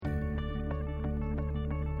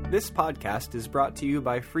This podcast is brought to you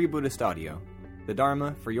by Free Buddhist Audio, the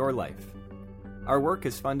Dharma for your life. Our work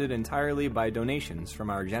is funded entirely by donations from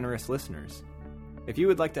our generous listeners. If you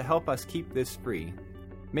would like to help us keep this free,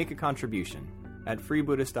 make a contribution at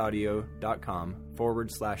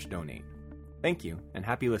freebuddhistaudio.com/donate. Thank you, and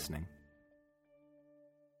happy listening.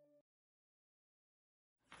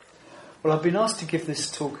 Well, I've been asked to give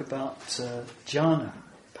this talk about Dhyana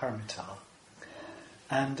Paramita,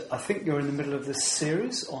 and I think you're in the middle of this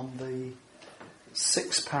series on the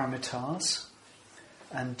 6 paramitas,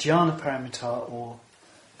 and Dhyana Paramita, or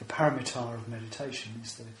the Paramita of meditation,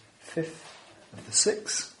 is the 5th of the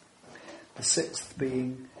 6, the 6th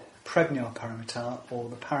being Prajna Paramita, or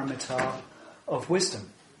the Paramita of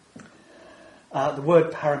wisdom. The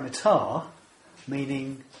word Paramita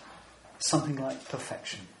meaning something like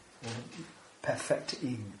perfection, or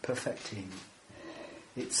perfecting.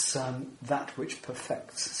 It's that which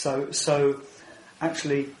perfects. So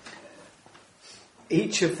actually,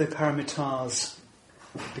 each of the paramitas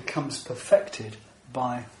becomes perfected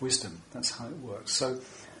by wisdom. That's how it works. So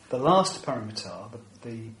the last paramita,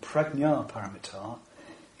 the Prajna Paramita,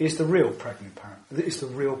 is the real is the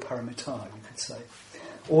real paramita, you could say.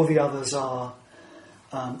 All the others are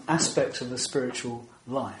aspects of the spiritual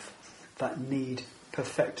life that need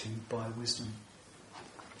perfecting by wisdom.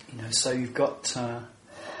 So you've got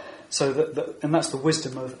and that's the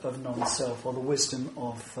wisdom of non-self, or the wisdom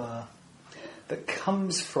of that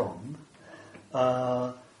comes from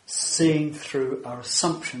seeing through our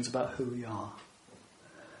assumptions about who we are.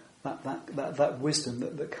 That wisdom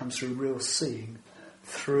that comes through real seeing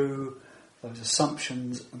through those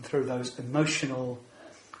assumptions and through those emotional,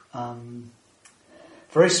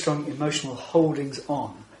 very strong emotional holdings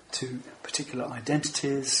on to particular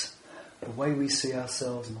identities, the way we see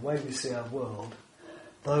ourselves and the way we see our world.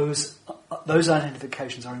 Those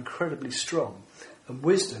identifications are incredibly strong, and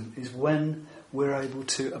wisdom is when we're able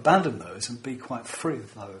to abandon those and be quite free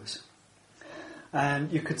of those.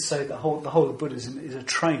 And you could say the whole of Buddhism is a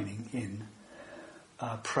training in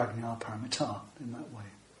Prajna Paramita in that way,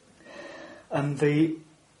 and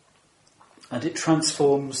it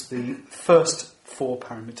transforms the first 4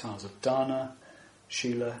 paramitas of Dana,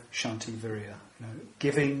 Shila, Shanti, Virya.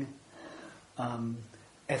 Giving,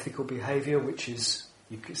 ethical behaviour, which is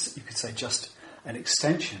you could say just an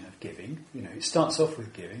extension of giving. It starts off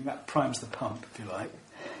with giving, that primes the pump, if you like.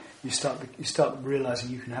 You start realising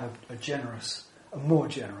you can have a more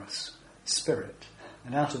generous spirit,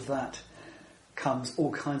 and out of that comes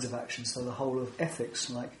all kinds of actions. So the whole of ethics,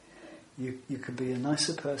 like you could be a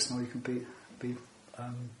nicer person, or you could be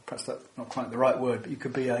perhaps that's not quite the right word, but you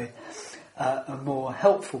could be a more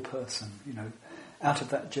helpful person. Out of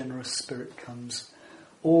that generous spirit comes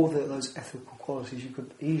all those ethical qualities. You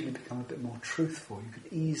could easily become a bit more truthful. You could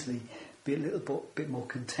easily be a little bit more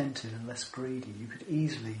contented and less greedy. You could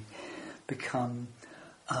easily become,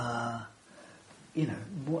 more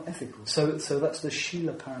ethical. So that's the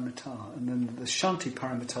Shila Paramita, and then the Shanti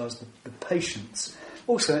Paramita is the patience.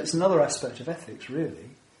 Also, it's another aspect of ethics,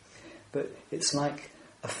 really, but it's like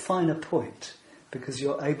a finer point because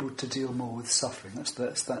you're able to deal more with suffering. That's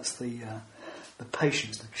the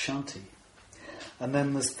patience, the Shanti. And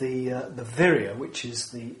then there's the Virya, which is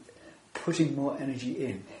the putting more energy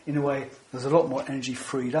in. In a way, there's a lot more energy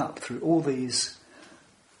freed up through all these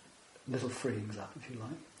little freeings up, if you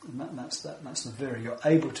like. And that's the Virya. You're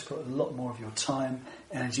able to put a lot more of your time,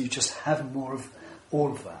 energy. You just have more of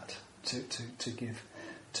all of that to give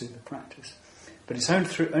to the practice. But it's only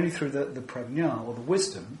through the Prajna, or the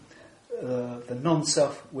wisdom, the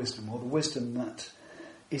non-self wisdom, or the wisdom that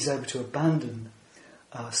is able to abandon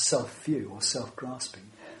self-view or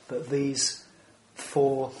self-grasping, that these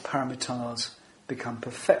 4 paramitas become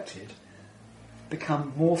perfected,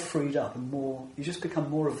 become more freed up, and more. You just become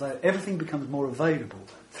more everything becomes more available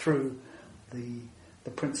through the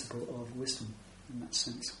principle of wisdom in that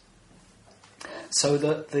sense. So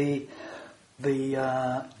that the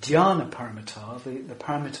Dhyana Paramita, the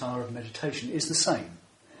Paramita of meditation, is the same.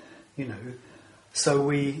 So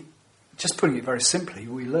we, just putting it very simply,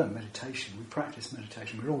 we learn meditation, we practice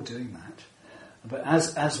meditation, we're all doing that. But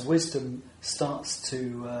as wisdom starts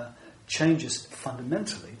to change us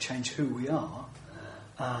fundamentally, change who we are,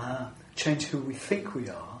 change who we think we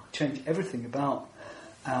are, change everything about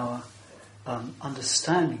our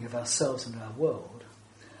understanding of ourselves and our world,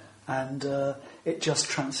 and it just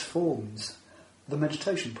transforms the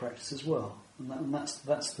meditation practice as well. And that's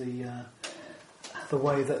the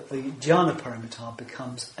way that the Dhyana Paramita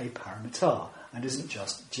becomes a paramita and isn't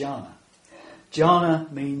just dhyana. Dhyana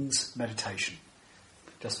means meditation,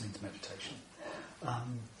 just means meditation.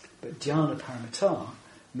 But Dhyana Paramita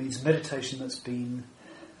means meditation that's been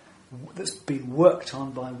that's been worked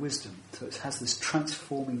on by wisdom. So it has this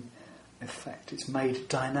transforming effect. It's made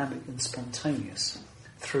dynamic and spontaneous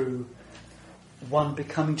through one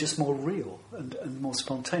becoming just more real and more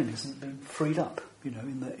spontaneous and being freed up,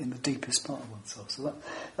 in the deepest part of oneself. So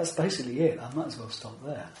that's basically it. I might as well stop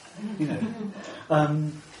there,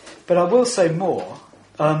 But I will say more.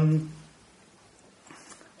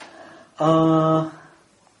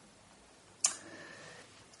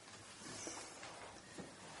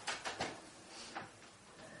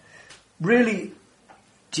 Really,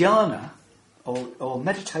 dhyana, or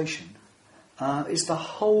meditation, is the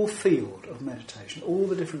whole field of meditation, all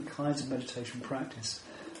the different kinds of meditation practice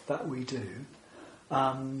that we do.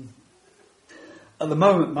 At the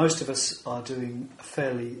moment, most of us are doing a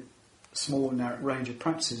fairly small range of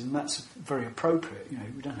practices, and that's very appropriate.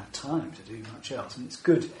 We don't have time to do much else, and it's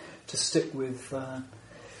good to stick with,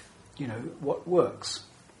 what works.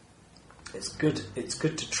 It's good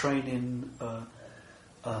to train in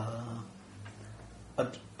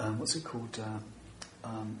what's it called?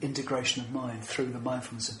 Integration of mind through the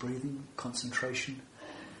mindfulness of breathing, concentration.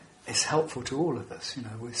 It's helpful to all of us.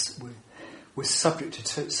 We're subject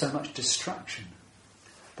to so much distraction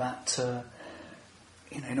that,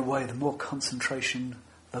 in a way, the more concentration,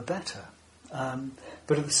 the better.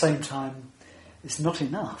 But at the same time, it's not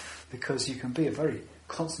enough, because you can be a very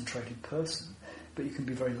concentrated person, but you can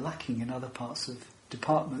be very lacking in other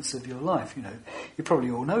departments of your life. You probably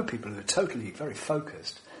all know people who are totally very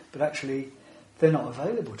focused, but actually they're not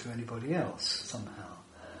available to anybody else somehow,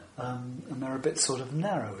 and they're a bit sort of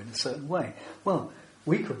narrow in a certain way. Well,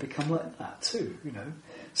 we could become like that too,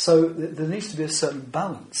 So there needs to be a certain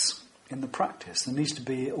balance in the practice. There needs to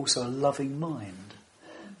be also a loving mind.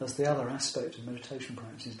 That's the other aspect of meditation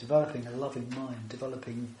practice, is developing a loving mind,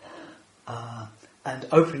 developing and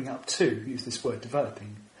opening up to, use this word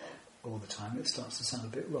developing all the time, it starts to sound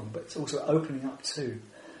a bit wrong, but it's also opening up to,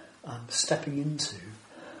 stepping into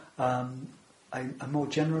a more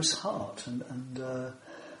generous heart and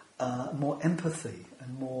more empathy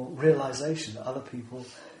and more realisation that other people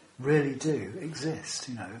really do exist,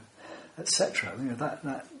 etc.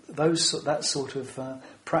 That sort of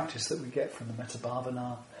practice that we get from the Metta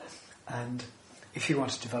Bhavana, and if you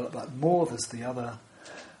want to develop that more, there's the other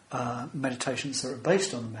meditations that are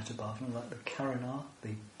based on the Metta Bhavana, like the Karuna,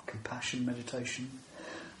 the compassion meditation,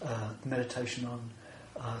 meditation on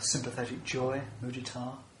sympathetic joy,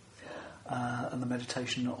 mudita, and the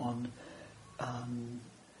meditation on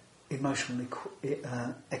emotional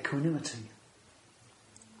equanimity.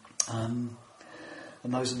 And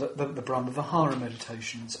those are the Brahma Vihara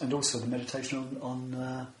meditations, and also the meditation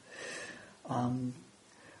on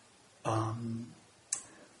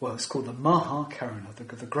it's called the Maha Karuna,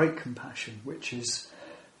 the great compassion, which is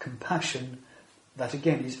compassion that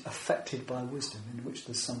again is affected by wisdom, in which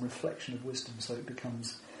there's some reflection of wisdom, so it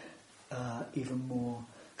becomes even more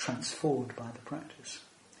transformed by the practice.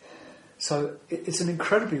 So it's an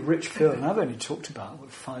incredibly rich field, and I've only talked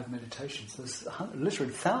about 5 meditations. There's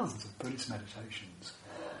literally thousands of Buddhist meditations,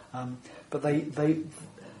 but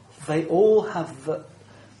they all have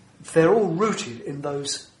they're all rooted in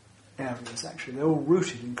those areas. Actually, they're all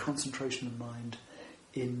rooted in concentration of mind,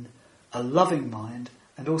 in a loving mind,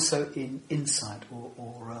 and also in insight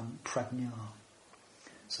or prajna.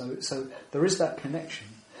 So there is that connection,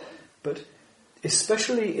 but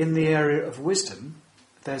especially in the area of wisdom,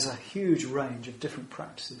 there's a huge range of different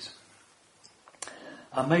practices.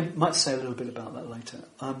 I might say a little bit about that later.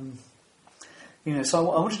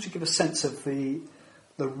 So I wanted to give a sense of the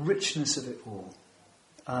richness of it all.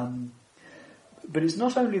 But it's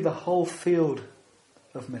not only the whole field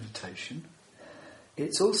of meditation,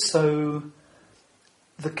 it's also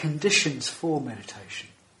the conditions for meditation.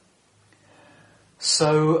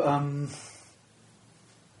 So,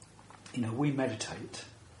 we meditate,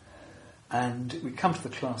 and we come to the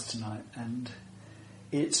class tonight, and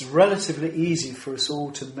it's relatively easy for us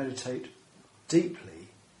all to meditate deeply,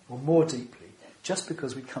 or more deeply, just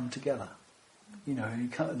because we come together.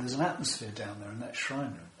 There's an atmosphere down there in that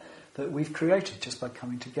shrine room that we've created just by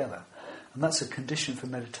coming together. And that's a condition for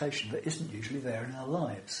meditation that isn't usually there in our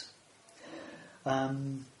lives.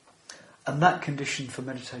 And that condition for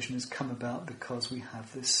meditation has come about because we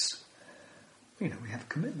have this, we have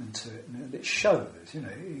commitment to it, and it shows,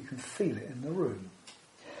 you can feel it in the room.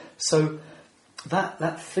 So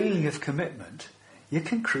that feeling of commitment you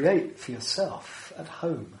can create for yourself at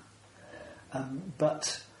home,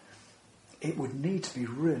 but it would need to be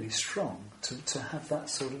really strong to have that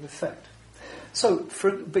sort of effect.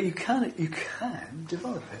 But you can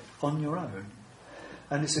develop it on your own,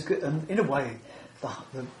 and it's a good. And in a way,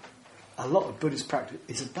 a lot of Buddhist practice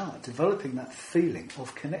is about developing that feeling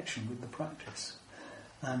of connection with the practice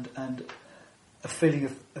and a feeling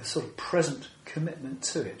of a sort of present commitment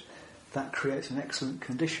to it. That creates an excellent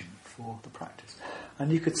condition for the practice.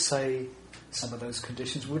 And you could say some of those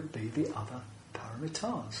conditions would be the other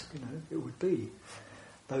paramitas. It would be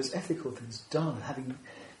those ethical things, dharma,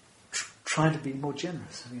 trying to be more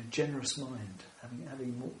generous, having a generous mind,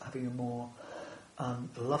 having a more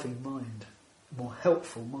loving mind, more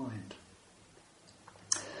helpful mind.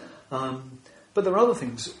 But there are other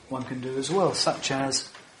things one can do as well, such as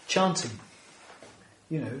chanting.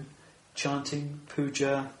 Chanting,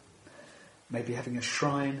 puja, maybe having a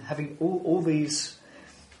shrine, having all these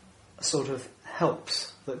sort of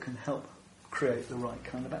helps that can help create the right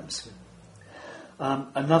kind of atmosphere.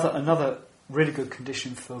 Another really good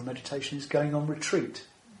condition for meditation is going on retreat.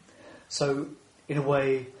 So, in a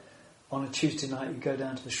way, on a Tuesday night you go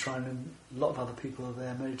down to the shrine and a lot of other people are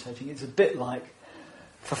there meditating. It's a bit like,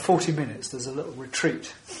 for 40 minutes there's a little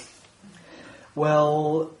retreat.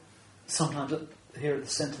 Well, sometimes here at the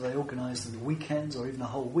centre they organise the weekends or even a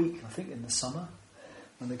whole week, I think in the summer,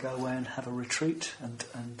 when they go away and have a retreat, and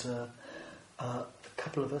a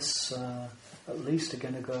couple of us at least are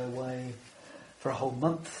going to go away for a whole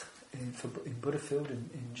month in Buddhafield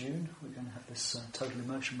in June. We're going to have this total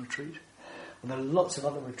immersion retreat. And there are lots of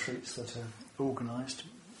other retreats that are organised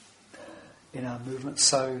in our movement,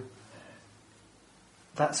 so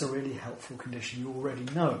that's a really helpful condition you already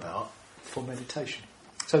know about for meditation.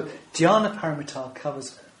 So Dhyana Paramita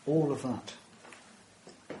covers all of that.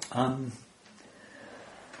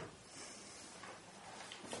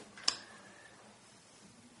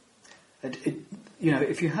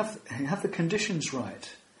 If you have the conditions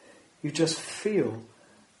right, you just feel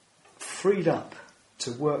freed up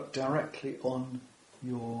to work directly on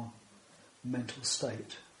your mental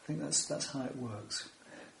state. I think that's how it works.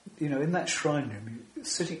 In that shrine room,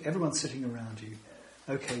 everyone's sitting around you.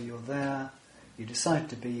 Okay, you're there. You decide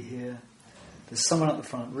to be here. There's someone at the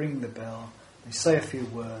front ringing the bell. They say a few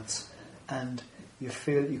words, and you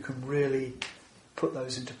feel you can really put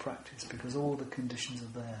those into practice because all the conditions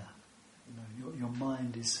are there. Your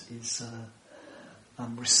mind is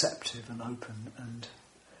receptive and open, and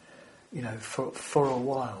for a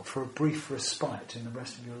while, for a brief respite in the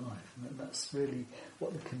rest of your life. And that's really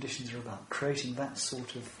what the conditions are about, creating that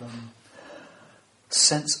sort of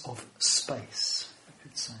sense of space, I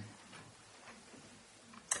could say.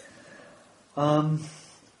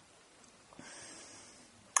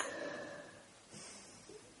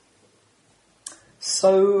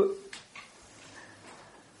 So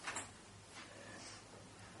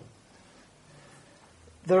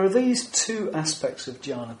there are these two aspects of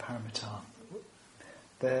Dhyana Paramita.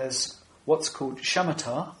 There's what's called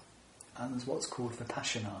shamatha and there's what's called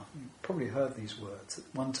vipassana. You've probably heard these words at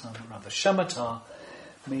one time or other. Shamatha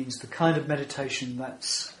means the kind of meditation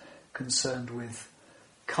that's concerned with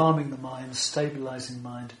calming the mind, stabilising the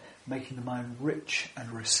mind, making the mind rich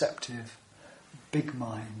and receptive, big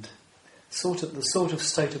mind. The sort of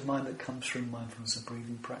state of mind that comes from mindfulness and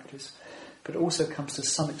breathing practice, but also comes to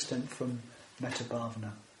some extent from metta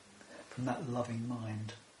bhavana, from that loving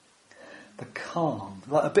mind. The calm,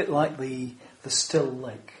 a bit like the still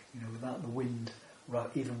lake, without the wind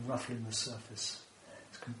even ruffling the surface.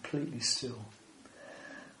 It's completely still.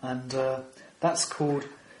 And that's called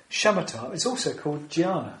shamatha. It's also called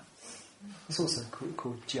jhana. It's also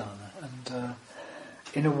called jhana. And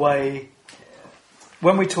in a way,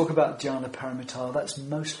 when we talk about Dhyana Paramita, that's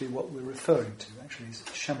mostly what we're referring to, actually, is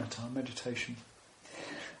shamatha, meditation.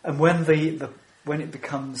 And when it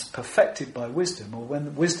becomes perfected by wisdom, or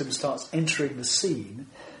when wisdom starts entering the scene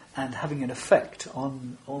and having an effect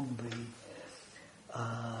on the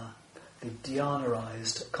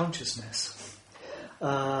dhyanarized consciousness,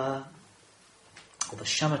 or the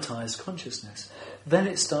shamatized consciousness, then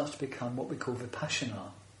it starts to become what we call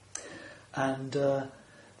vipassana. And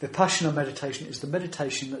vipassana meditation is the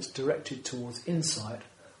meditation that's directed towards insight,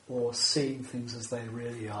 or seeing things as they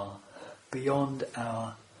really are, beyond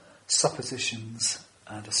our suppositions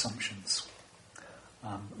and assumptions,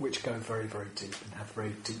 which go very, very deep and have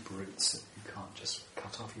very deep roots that you can't just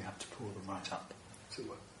cut off, you have to pull them right up, as it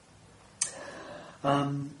were.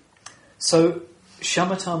 So,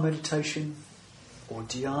 shamatha meditation, or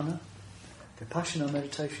dhyana, vipassana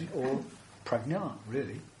meditation, or prajna,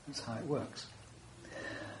 really, that's how it works.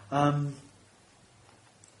 And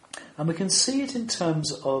we can see it in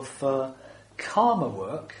terms of karma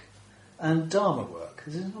work and dharma work.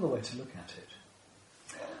 This is another way to look at it.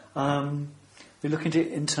 We look at it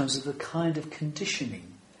in terms of the kind of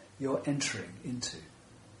conditioning you're entering into.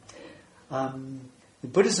 The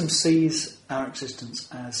Buddhism sees our existence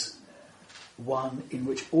as one in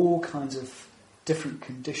which all kinds of different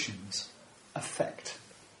conditions affect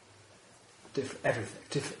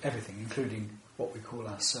everything, including what we call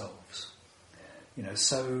ourselves.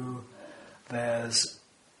 So there's,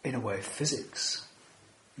 in a way, physics.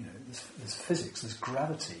 There's physics, there's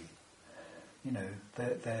gravity.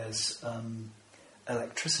 There's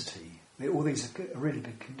electricity. All these are really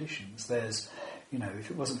big conditions. There's,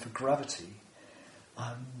 if it wasn't for gravity,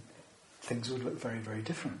 things would look very, very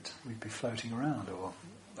different. We'd be floating around, or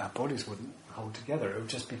our bodies wouldn't hold together. It would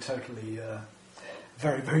just be totally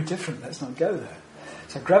very, very different. Let's not go there.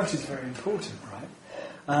 So gravity is very important, right?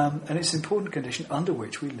 And it's an important condition under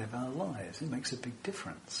which we live our lives. It makes a big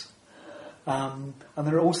difference. And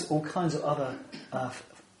there are also all kinds of other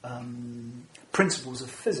principles of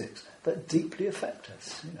physics that deeply affect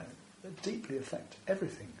us, that deeply affect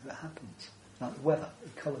everything that happens, like weather,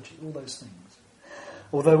 ecology, all those things.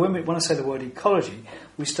 Although when I say the word ecology,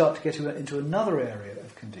 we start to get into another area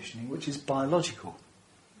of conditioning, which is biological.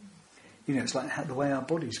 It's like the way our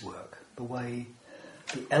bodies work, the way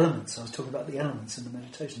the elements, I was talking about the elements in the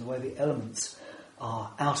meditation, the way the elements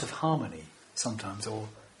are out of harmony sometimes, or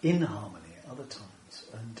in harmony at other times.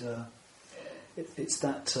 And it's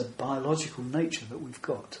that biological nature that we've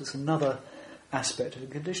got. It's another aspect of the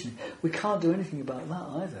conditioning. We can't do anything about that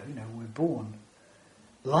either. We're born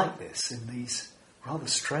like this in these rather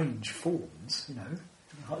strange forms.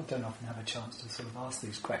 I don't often have a chance to sort of ask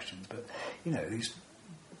these questions, but these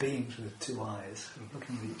beings with two eyes sort of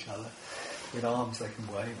looking at each other, with arms they can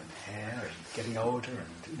wave, and hair, and getting older,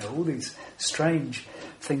 and all these strange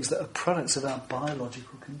things that are products of our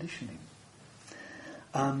biological conditioning.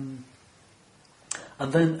 And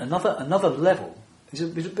then another level is a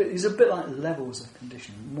bit like levels of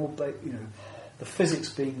conditioning. The physics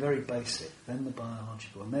being very basic, then the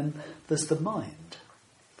biological, and then there's the mind,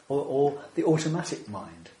 or the automatic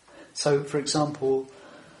mind. So, for example,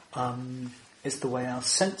 it's the way our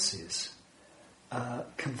senses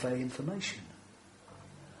convey information.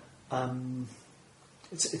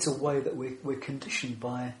 It's a way that we're conditioned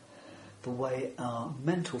by the way our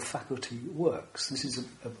mental faculty works. This is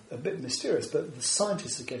a bit mysterious, but the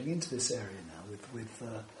scientists are getting into this area now with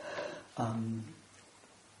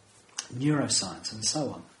neuroscience and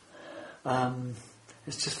so on.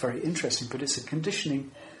 It's just very interesting, but it's a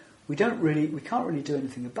conditioning we can't really do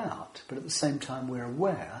anything about, but at the same time we're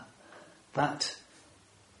aware that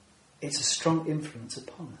it's a strong influence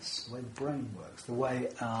upon us, the way the brain works, the way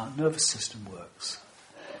our nervous system works.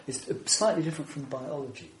 It's slightly different from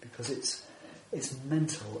biology because it's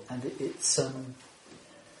mental and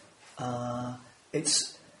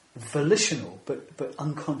it's volitional, but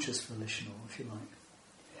unconscious volitional, if you like.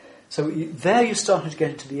 So you're starting to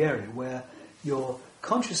get into the area where your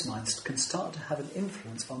conscious mind can start to have an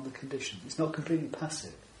influence on the condition. It's not completely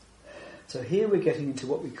passive. So here we're getting into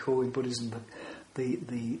what we call in Buddhism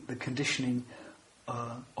the conditioning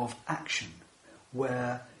of action,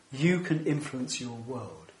 where you can influence your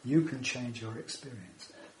world, you can change your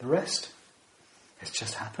experience. The rest, it's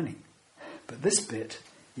just happening. But this bit,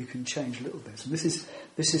 you can change little bits. And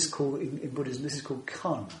this is called, in Buddhism, this is called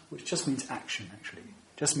karma, which just means action, actually.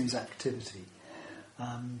 Just means activity.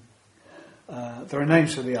 There are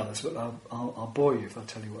names for the others, but I'll bore you if I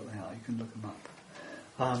tell you what they are. You can look them up.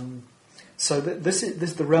 So this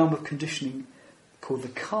is the realm of conditioning called the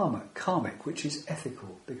karmic, which is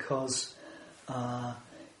ethical, because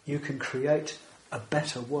you can create a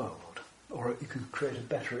better world, or you can create a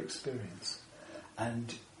better experience.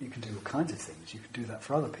 And you can do all kinds of things. You can do that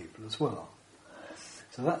for other people as well.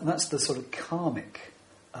 So that's the sort of karmic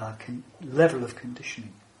level of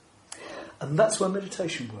conditioning. And that's where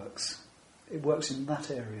meditation works. It works in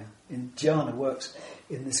that area. Dhyana works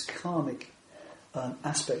in this karmic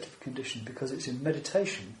aspect of conditioning, because it's in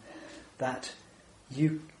meditation that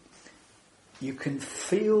you can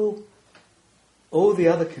feel all the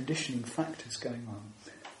other conditioning factors going on,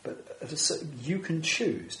 but you can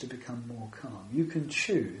choose to become more calm. You can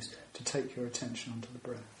choose to take your attention onto the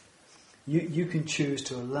breath. You can choose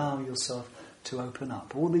to allow yourself to open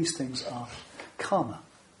up. All these things are karma.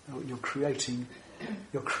 You're creating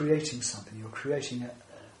something. You're creating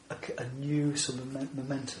a new sort of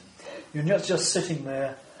momentum. You're not just sitting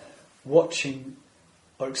there watching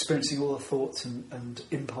or experiencing all the thoughts and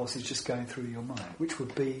impulses just going through your mind, which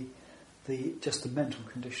would be just the mental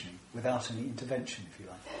conditioning without any intervention, if you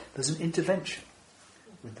like. There's an intervention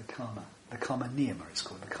with the karma niyama, it's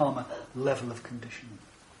called, the karma level of conditioning.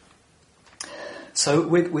 So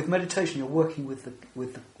with meditation, you're working with the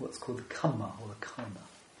what's called the kamma or the karma.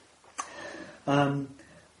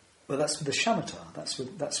 Well, that's with the shamatha. That's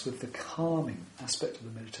with the calming aspect of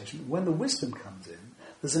the meditation. When the wisdom comes in,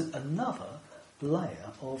 there's another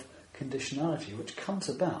layer of conditionality which comes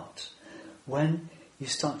about when you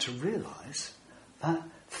start to realise that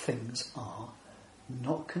things are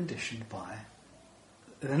not conditioned by,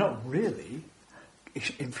 they're not really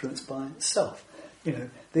influenced by self. The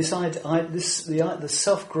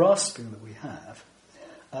self-grasping that we have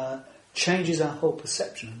changes our whole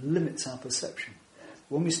perception and limits our perception.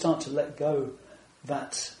 When we start to let go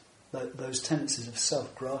those tendencies of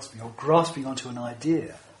self-grasping or grasping onto an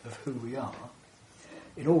idea of who we are,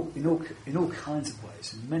 in all kinds of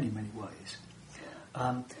ways, in many, many ways.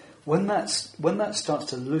 When that starts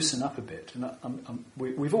to loosen up a bit, and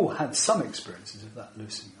we've all had some experiences of that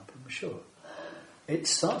loosening up, I'm sure, it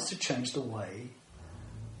starts to change the way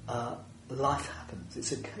life happens.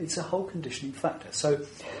 It's a whole conditioning factor. So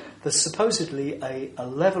there's supposedly a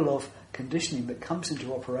level of conditioning that comes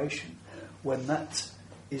into operation when that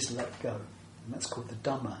is let go, and that's called the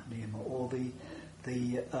Dhamma niyama, or the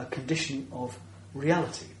conditioning of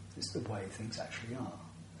reality. It's the way things actually are.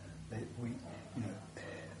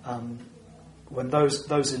 When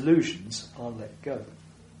those illusions are let go.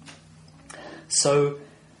 So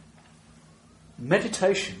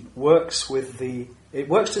meditation works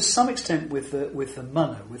to some extent with the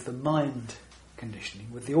mana, with the mind conditioning,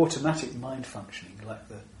 with the automatic mind functioning, like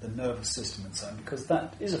the nervous system and so on, because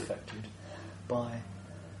that is affected by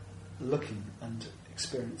looking and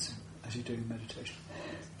experiencing as you're doing meditation.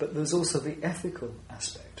 But there's also the ethical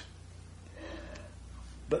aspect.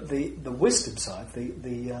 But the wisdom side, the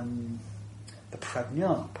Dhyana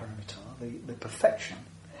Paramita, the perfection,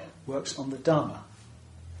 works on the Dhamma,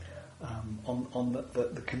 on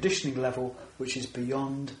the conditioning level which is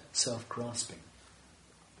beyond self-grasping.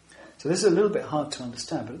 So this is a little bit hard to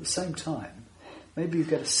understand, but at the same time, maybe you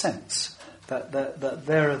get a sense that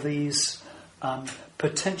there are these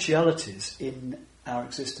potentialities in our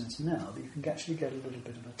existence now that you can actually get a little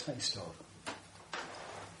bit of a taste of.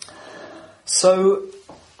 So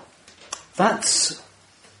that's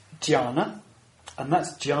jhana, and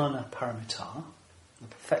that's Dhyana Paramita, the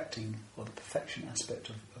perfecting or the perfection aspect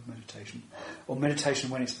of meditation, or meditation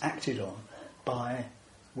when it's acted on by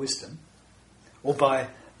wisdom, or by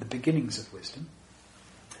the beginnings of wisdom.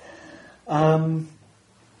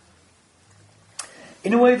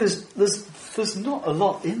 In a way, there's not a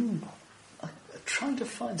lot in. I'm trying to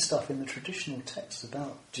find stuff in the traditional texts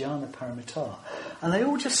about Dhyana Paramita, and they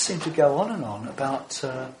all just seem to go on and on about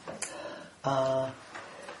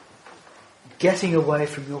getting away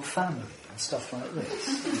from your family and stuff like this.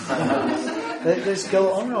 They just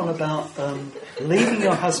go on and on about leaving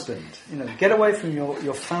your husband. Get away from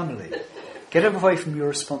your family. Get away from your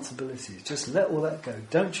responsibilities. Just let all that go.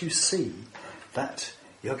 Don't you see that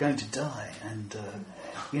you're going to die? And,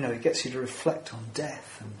 it gets you to reflect on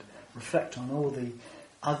death and reflect on all the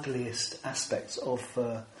ugliest aspects of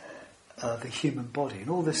the human body and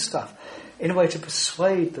all this stuff, in a way to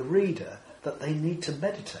persuade the reader that they need to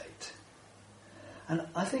meditate. And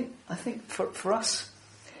I think for us,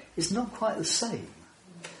 it's not quite the same.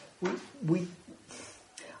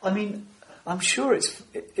 I'm sure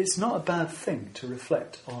it's not a bad thing to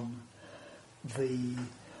reflect on the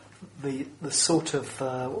sort of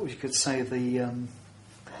what you could say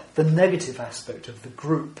the negative aspect of the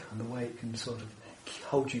group and the way it can sort of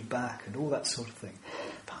hold you back and all that sort of thing.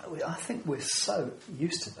 But I think we're so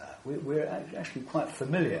used to that. We're actually quite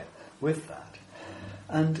familiar with that,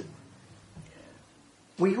 and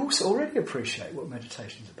we also already appreciate what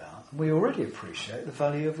meditation's about, and we already appreciate the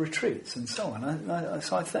value of retreats and so on.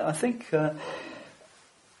 I think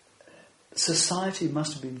society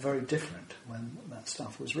must have been very different when that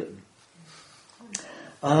stuff was written.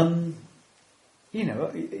 I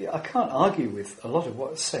can't argue with a lot of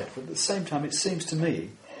what's said, but at the same time it seems to me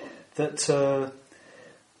that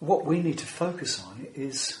what we need to focus on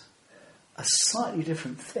is a slightly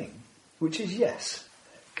different thing, which is, yes,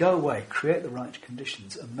 go away, create the right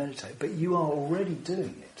conditions and meditate, but you are already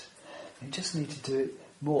doing it. You just need to do it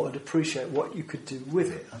more and appreciate what you could do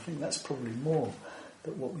with it. I think that's probably more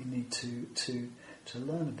than what we need to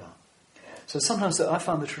learn about. So sometimes I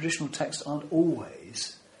find the traditional texts aren't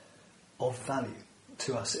always of value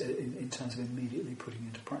to us in terms of immediately putting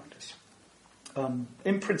into practice.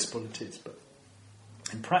 In principle it is, but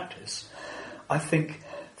in practice, I think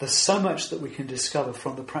there's so much that we can discover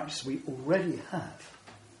from the practice we already have.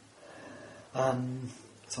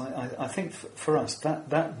 So I think for us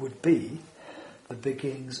that would be the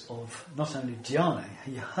beginnings of not only jhana,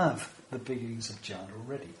 you have the beginnings of jhana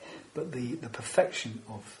already, but the perfection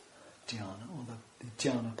of dhyana, or the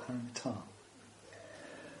Dhyana Paramita.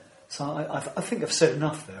 So I think I've said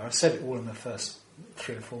enough there. I said it all in the first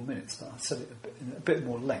 3 or 4 minutes. I said it in a bit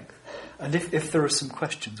more length. And if there are some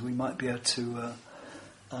questions, we might be able to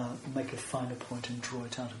make a finer point and draw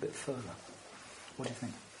it out a bit further. What do you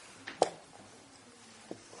think?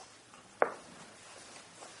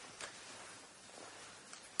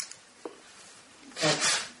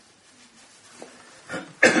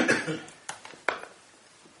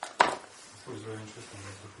 It was very interesting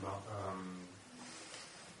to talk about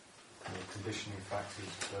conditioning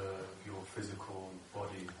factors for your physical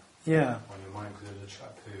body on your mind. Because there's a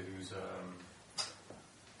chap here who's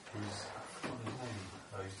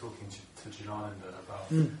he's talking to Jananda about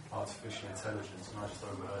artificial intelligence, and I just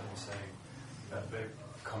overheard him saying that they're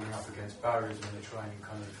coming up against barriers when they're trying to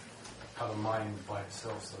kind of have a mind by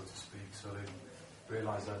itself, so to speak. So they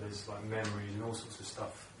realise that there's like memories and all sorts of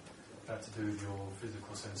stuff that to do with your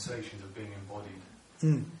physical sensations of being embodied.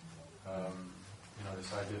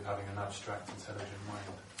 This idea of having an abstract, intelligent mind.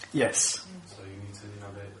 Yes. So you need to,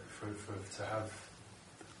 to have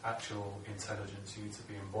actual intelligence, you need to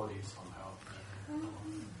be embodied somehow.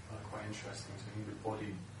 Quite interesting. So you need a body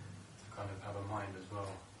to kind of have a mind as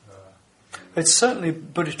well. It's certainly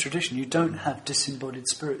Buddhist tradition. You don't have disembodied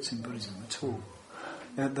spirits in Buddhism at all.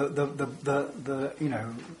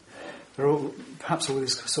 They're all perhaps all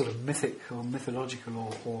these sort of mythic or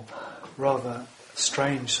mythological or rather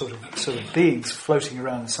strange sort of beings floating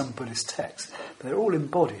around in some Buddhist text. But they're all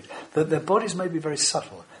embodied. Their bodies may be very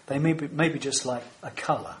subtle. They may be just like a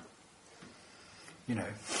colour,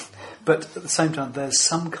 But at the same time, there's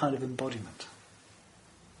some kind of embodiment.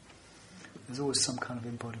 There's always some kind of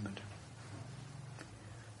embodiment.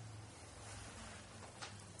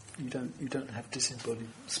 You don't have disembodied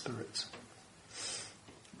spirits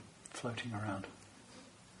floating around.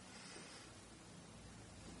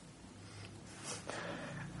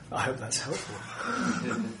 I hope that's helpful.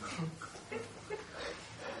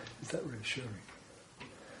 Is that reassuring?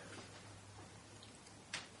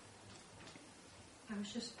 I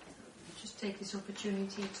was just take this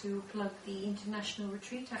opportunity to plug the international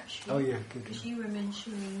retreat, actually. Oh yeah, good. Because you were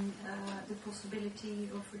mentioning the possibility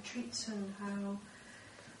of retreats and how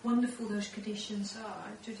wonderful those conditions are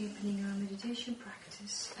to deepening our meditation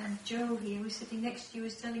practice. And Joe here, who's sitting next to you,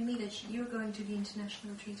 is telling me that you're going to the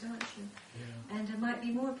international retreat, aren't you? Yeah. And there might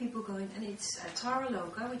be more people going. And it's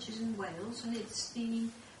Taraloga, which is in Wales, and it's the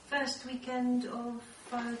first weekend of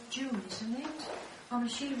June, isn't it?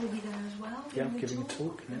 Kamalashila will be there as well. Yeah, giving a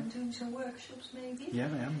talk. Yeah. And doing some workshops, maybe. Yeah,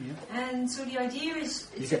 I am. Yeah. And so the idea is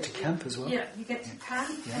you get to camp as well. Yeah, you get to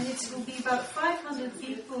camp, and it will be about 500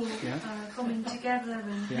 people coming together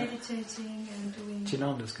and meditating and doing.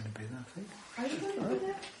 Jananda's going to be there, I think. Are you going to be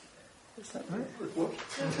there? Is that right? What?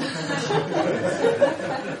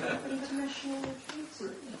 International retreat.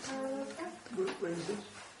 When is it?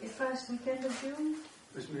 The first weekend of June.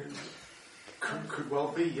 Could well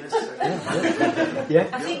be, yes. Yeah.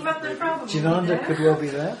 I think Ratna Prabhu will Jananda be there. could well be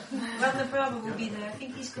there. Ratna Prabhu will be there. I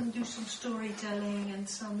think he's going to do some storytelling and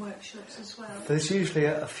some workshops as well. There's usually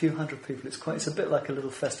a few hundred people. It's a bit like a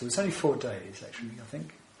little festival. It's only 4 days, actually, I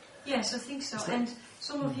think. Yes, I think so. And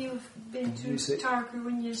some of you have been to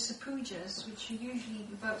Tarakarunya's pujas, which are usually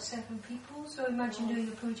about 7 people. So imagine doing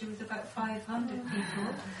a puja with about 500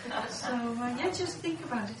 people. So just think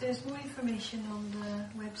about it. There's more information on the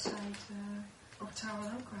website of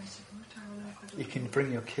Taraloka, I suppose. Taraloka. You can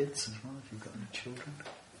bring your kids as well if you've got any children.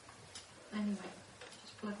 Anyway,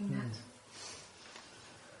 just plugging that.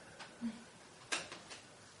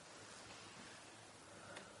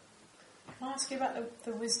 Can I ask you about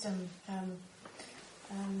the wisdom?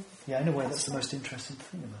 Yeah, in a way, that's the most interesting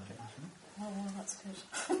thing about it, I think. Oh, well, that's good.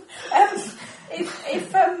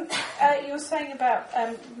 If you're saying about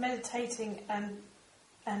meditating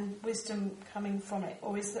and wisdom coming from it,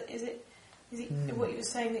 or is it what you were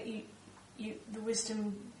saying that you the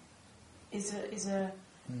wisdom is a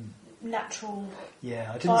natural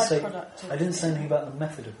byproduct? I didn't say anything about the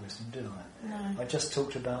method of wisdom, did I? No. I just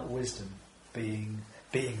talked about wisdom being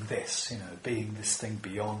this, being this thing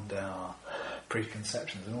beyond our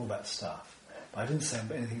preconceptions and all that stuff. But I didn't say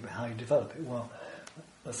anything about how you develop it. Well,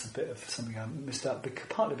 that's a bit of something I missed out,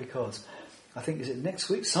 partly because I think, is it next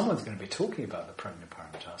week? Someone's going to be talking about the Dhyana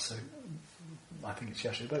Paramita, so I think it's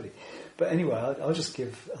Yasha Bodhi. But anyway, I'll just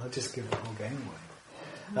give the whole game away.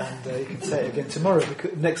 And you can say it again tomorrow,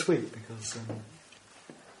 next week, because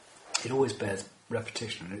it always bears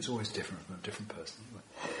repetition and it's always different from a different person.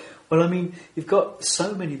 Well, I mean, you've got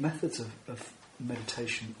so many methods of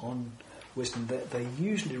meditation on wisdom that they're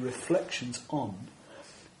usually reflections on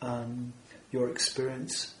your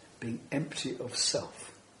experience being empty of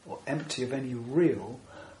self, or empty of any real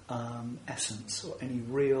essence, or any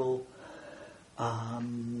real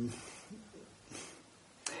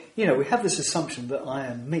we have this assumption that I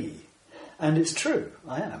am me, and it's true,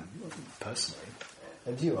 I am, personally,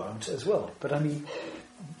 and you are as well. But I mean,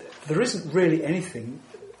 there isn't really anything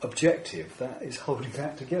objective that is holding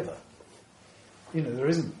that together. There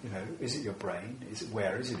isn't, is it your brain?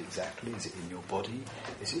 Where is it exactly? Is it in your body?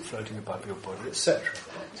 Is it floating above your body, etc.?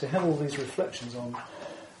 So you have all these reflections on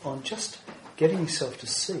just getting yourself to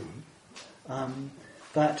see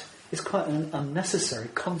that it's quite an unnecessary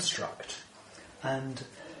construct. And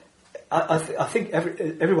I think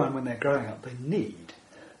everyone, when they're growing up,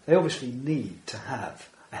 they obviously need to have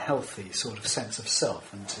a healthy sort of sense of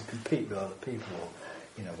self and to compete with other people, or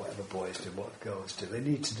whatever boys do, what girls do. They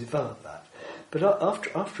need to develop that. But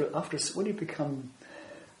after when you become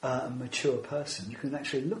a mature person, you can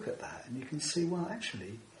actually look at that and you can see, well,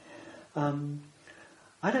 actually,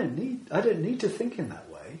 I don't need to think in that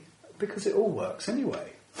way, because it all works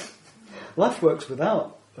anyway. Life works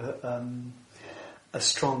without a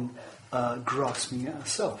strong grasping at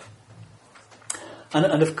self. And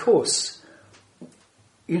of course,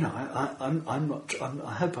 I'm not.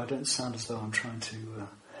 I hope I don't sound as though I'm trying to.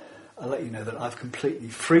 I'll let you know that I've completely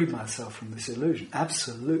freed myself from this illusion.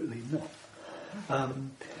 Absolutely not.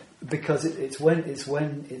 Because it's when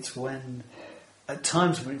at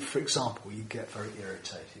times when, for example, you get very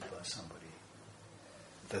irritated by somebody.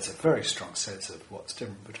 There's a very strong sense of what's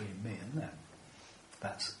different between me and them.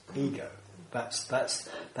 That's ego.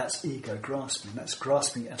 That's ego grasping. That's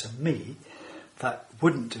grasping at a me that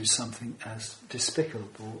wouldn't do something as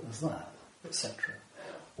despicable as that, etc.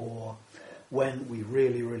 Or when we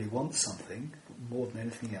really, really want something more than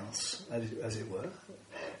anything else, as it were,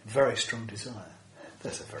 very strong desire.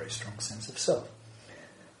 There's a very strong sense of self.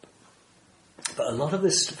 But a lot of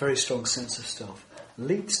this very strong sense of self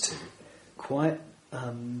leads to quite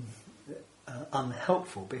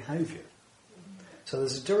unhelpful behaviour. So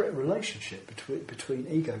there's a direct relationship between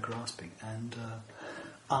ego grasping and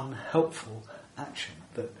unhelpful action.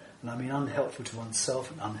 And I mean unhelpful to oneself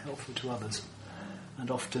and unhelpful to others. And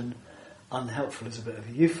often unhelpful is a bit of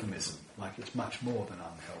a euphemism, like it's much more than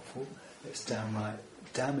unhelpful. It's downright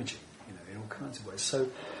damaging, in all kinds of ways. So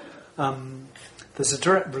there's a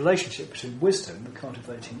direct relationship between wisdom, the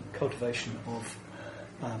cultivation of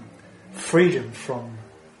freedom from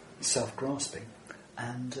self-grasping,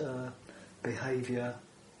 and behaviour,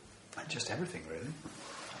 and just everything, really.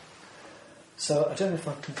 So I don't know if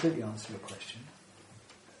I've completely answered your question,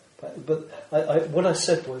 but what I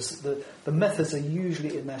said was that the methods are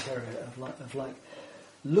usually in that area of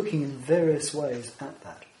looking in various ways at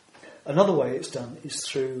that. Another way it's done is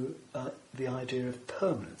through the idea of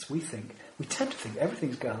permanence. We tend to think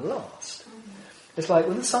everything's going to last. It's like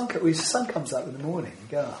when the sun comes up in the morning, you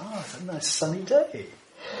go, it's a nice sunny day.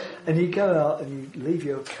 And you go out and you leave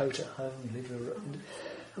your coat at home,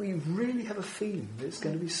 you really have a feeling that it's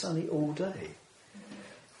going to be sunny all day.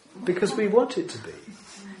 Because we want it to be.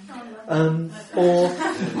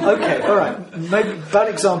 Okay, all right, maybe bad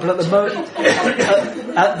example at the moment.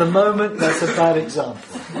 At the moment, that's a bad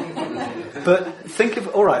example. But think of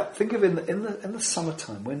in the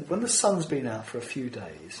summertime when the sun's been out for a few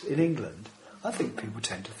days in England. I think people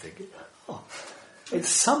tend to think, it's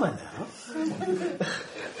summer now,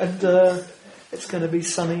 and it's going to be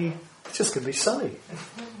sunny. It's just going to be sunny.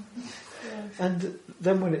 And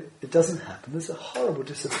then when it doesn't happen, there's a horrible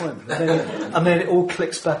disappointment. And then it all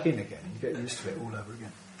clicks back in again. You get used to it all over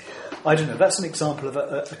again. I don't know. That's an example of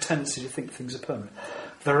a tendency to think things are permanent.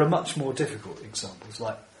 There are much more difficult examples,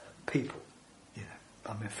 like people.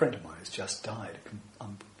 I mean, a friend of mine has just died. I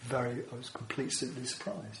was completely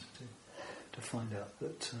surprised to find out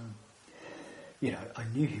that. I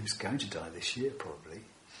knew he was going to die this year probably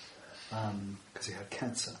because he had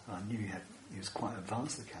cancer. I knew he was quite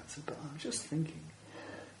advanced with cancer, but I was just thinking,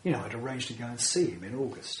 I'd arranged to go and see him in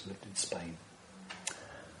August. Lived in Spain,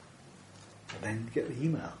 and then get the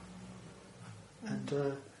email, and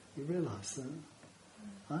you realise that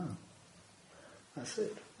that's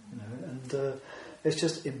it. And it's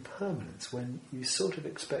just impermanence when you sort of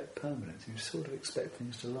expect permanence, you sort of expect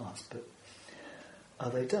things to last, but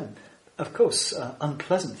they don't. Of course,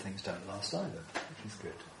 unpleasant things don't last either, which is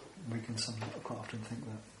good. We can quite often think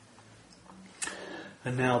that.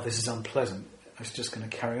 And now this is unpleasant, it's just going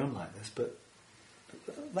to carry on like this, but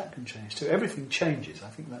that can change too. Everything changes. I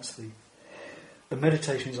think that's the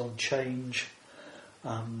meditation is on change,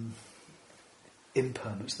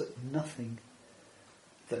 impermanence, that nothing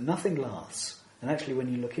lasts. And actually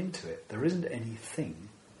when you look into it, there isn't anything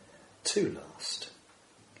to last.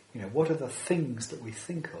 What are the things that we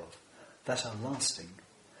think of that are lasting?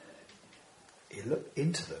 You look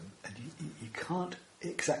into them and you can't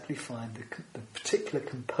exactly find the particular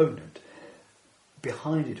component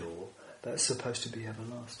behind it all that's supposed to be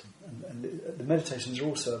everlasting. And the meditations are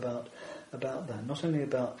also about that, not only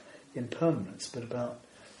about impermanence, but about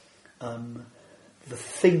the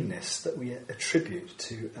thingness that we attribute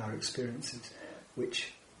to our experiences,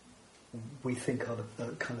 which we think are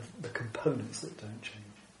the kind of the components that don't change.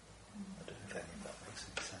 I don't know if any of that makes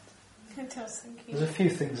any sense. It does, thank you. There's a few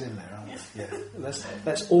things in there, aren't there? Yeah,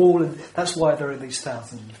 that's all. That's why there are these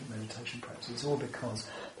thousands of different meditation practices. It's all because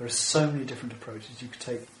there are so many different approaches. You could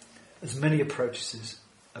take as many approaches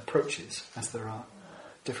as there are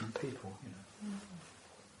different people. You know.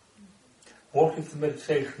 What is the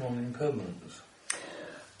meditation on impermanence?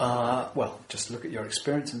 Well, just look at your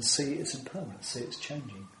experience and see its impermanence, see it's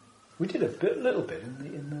changing. We did a little bit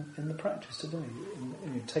in the practice today.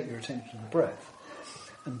 You take your attention to the breath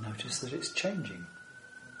and notice that it's changing,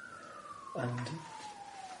 and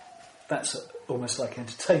that's almost like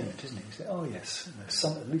entertainment, isn't it? You say, "Oh yes,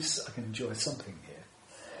 at least I can enjoy something here."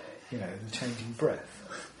 You know, the changing breath.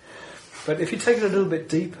 But if you take it a little bit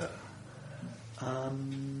deeper,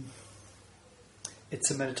 it's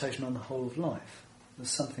a meditation on the whole of life. There's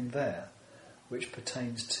something there which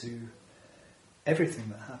pertains to everything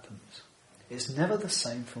that happens. It's never the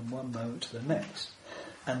same from one moment to the next.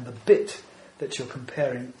 And the bit that you're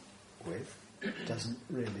comparing with doesn't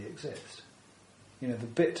really exist. You know, the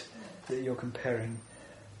bit that you're comparing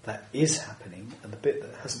that is happening and the bit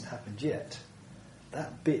that hasn't happened yet,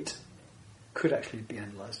 that bit could actually be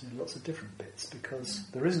analysed into lots of different bits, because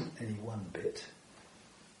there isn't any one bit.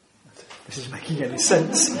 This is making any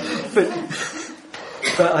sense.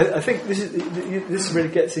 But I think this really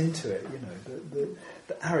gets into it, you know,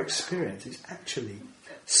 that our experience is actually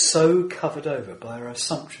so covered over by our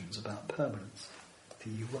assumptions about permanence that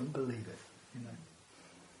you won't believe it, you know.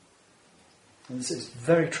 And it's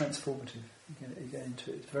very transformative. You get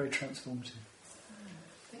into it, it's very transformative.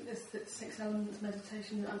 I think this 6 elements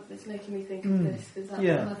meditation, it's making me think of this, because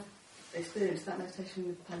I've experienced that meditation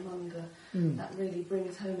with Paramita, that really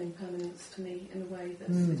brings home impermanence to me in a way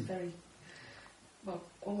that's very, well,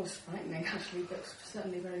 almost frightening actually, but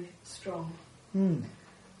certainly very strong.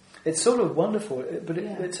 It's sort of wonderful, but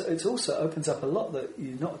it also opens up a lot that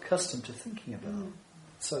you're not accustomed to thinking about.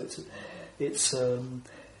 So it's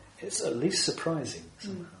at least surprising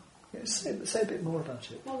somehow. Yeah, say a bit more about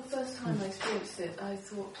it. Well, the first time I experienced it, I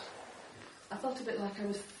felt a bit like I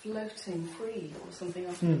was floating free or something,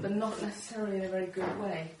 but not necessarily in a very good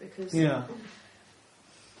way, because when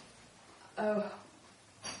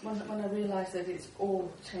I realised that it's all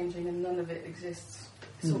changing and none of it exists,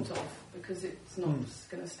 sort of, because it's not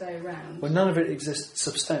going to stay around. Well, none of it exists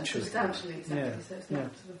substantially. Substantially, exactly, so it's not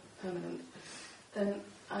sort of permanent. Then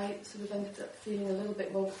I sort of ended up feeling a little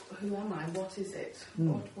bit, well, who am I? What is it?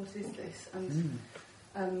 What is this?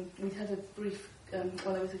 And we had a brief, there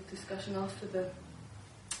was a discussion after the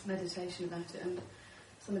meditation about it, and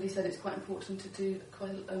somebody said it's quite important to do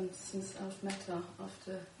quite some self-metta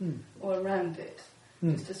after or around it,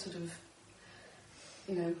 just to sort of,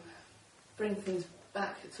 you know, bring things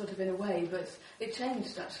back sort of in a way. But it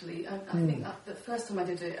changed actually. I think the first time I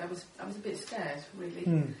did it, I was a bit scared, really.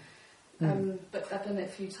 But I've done it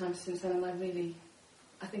a few times since then, and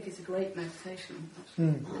I think it's a great meditation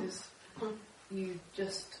actually, because you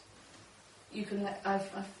can I've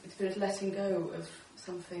experienced letting go of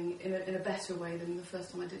something in a better way than the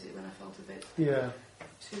first time I did it, when I felt a bit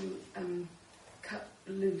too cut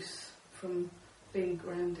loose from being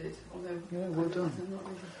grounded. Although well done. I'm not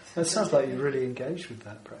really. It sounds like you're really engaged with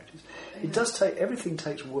that practice. It does take, everything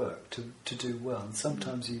takes work to do well, and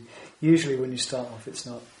sometimes usually when you start off, it's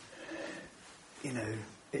not. You know,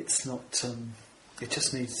 it's not. It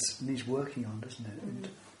just needs working on, doesn't it?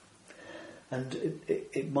 And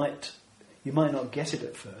it might. You might not get it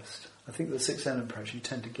at first. I think the 6 element practice, you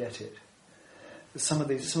tend to get it. But some of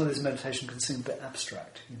this meditation can seem a bit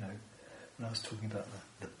abstract. You know, when I was talking about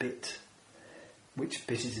the bit, which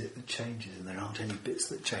bit is it that changes, and there aren't any bits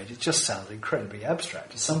that change. It just sounds incredibly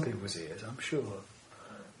abstract to some people's ears, I'm sure.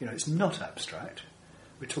 You know, it's not abstract.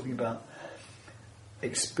 We're talking about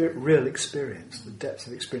real experience, the depths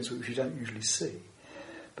of experience which you don't usually see.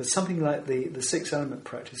 But something like the 6 element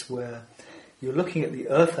practice, where you're looking at the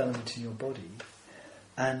earth element in your body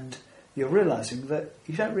and you're realising that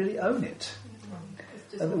you don't really own it.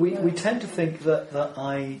 And we tend to think that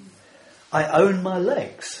I own my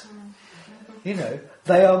legs. You know,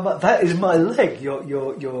 that is my leg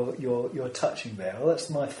you're touching there, or that's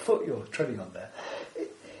my foot you're treading on there.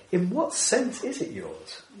 In what sense is it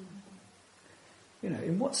yours? You know,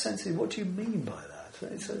 in what sense? What do you mean by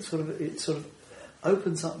that? It sort of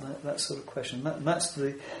opens up that sort of question. That's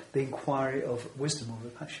the inquiry of wisdom or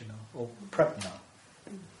vipassana or prajna.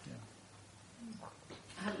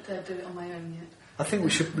 I haven't dared do it on my own yet. I think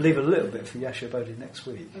we should leave a little bit for Yasha Bodhi next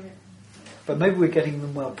week. Okay. But maybe we're getting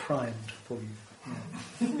them well primed for you. Yeah.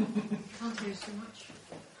 Can't do so much.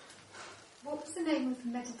 What was the name of the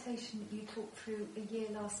meditation that you talked through a year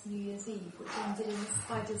last New Year's Eve, which ended in a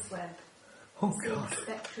spider's web? Oh, Seeing God. the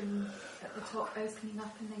spectrum at the top opening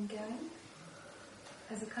up and then going?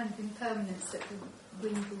 As a kind of impermanence that the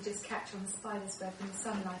wind will just catch on the spider's web and the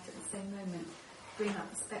sunlight at the same moment, bring up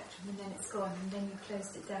the spectrum and then it's gone and then you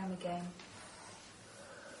closed it down again.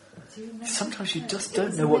 Do you remember? Sometimes you just It don't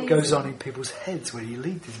was know what goes amazing. on in people's heads when you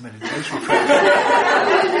lead these meditation practices.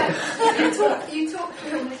 You talked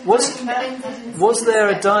through a Was meditation that ended in Was there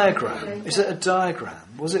a spectrum. diagram? Is it a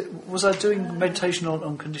diagram? Was I doing meditation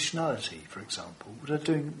on conditionality, for example? Was I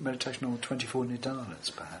doing meditation on 24 nidanas,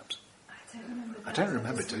 perhaps? I don't remember that. I don't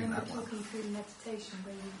remember just doing remember that one. talking through the meditation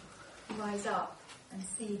where you rise up and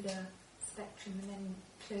see the spectrum and then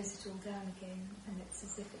close it all down again and it's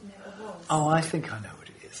as if it never was. Oh, I think I know what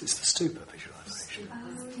it is. It's the stupa visualization.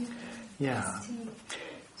 Yeah.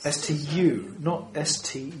 STU, not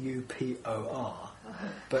STUPOR,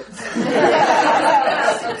 but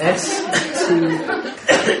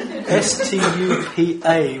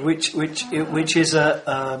STUPA, which is a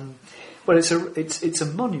well, it's a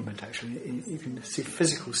monument actually. You can see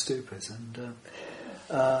physical stupas, and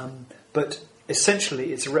but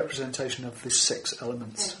essentially it's a representation of the 6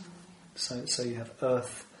 elements. So you have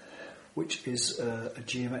earth, which is a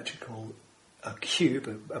geometrical cube,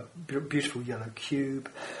 a beautiful yellow cube.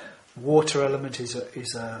 Water element is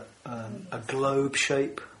a globe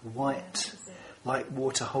shape, white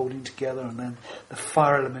water holding together, and then the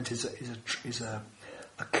fire element is a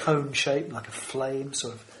cone shape, like a flame,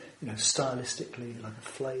 sort of, stylistically like a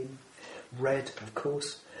flame, red, of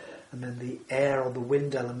course. And then the air or the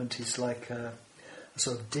wind element is like a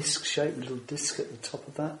sort of disc shape, a little disc at the top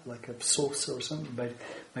of that, like a saucer or something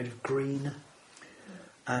made of green.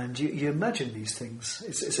 And you imagine these things.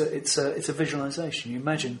 It's a visualization. You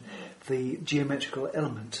imagine the geometrical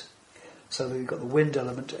element. So you've got the wind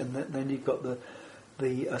element, and then you've got the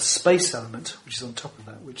space element, which is on top of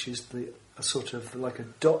that, which is a sort of like a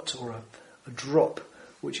dot or a drop,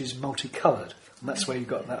 which is multicoloured. And that's where you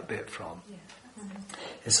got that bit from.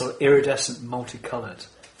 It's sort of iridescent, multicoloured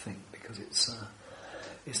thing, because it's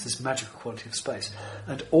this magical quality of space.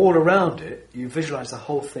 And all around it, you visualise the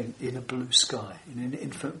whole thing in a blue sky, in an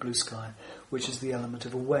infinite blue sky, which is the element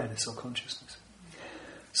of awareness or consciousness.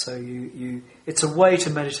 So it's a way to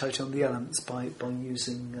meditate on the elements by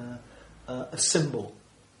using a symbol,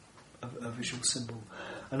 a visual symbol.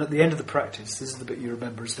 And at the end of the practice, this is the bit you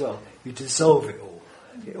remember as well, you dissolve it all.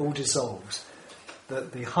 It all dissolves.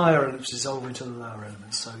 The higher elements dissolve into the lower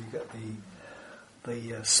elements. So you get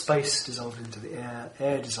the space dissolves into the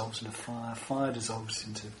air dissolves into fire dissolves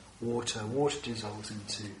into water dissolves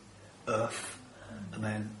into earth, and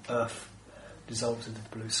then earth dissolves into the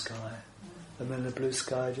blue sky, and then the blue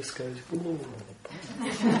sky just goes and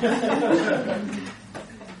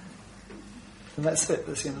that's it.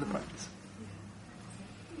 That's the end of the practice.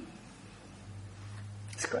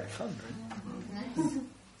 It's great fun, right? Nice.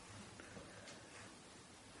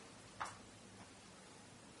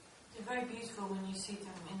 They're very beautiful when you see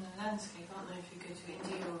them in the landscape, aren't they? If you go to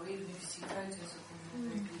India, or even if you see photos of them, they're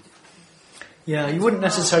very beautiful. Yeah, you wouldn't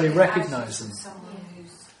necessarily recognise them. Someone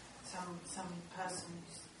who's some person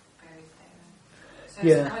who's buried there. So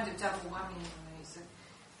Yeah. it's a kind of double whammy in a way. It's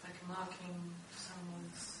like marking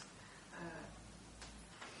someone's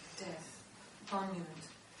death monument.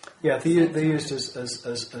 Yeah, they're used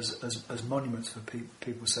as monuments for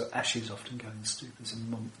people. So ashes often go in stupas,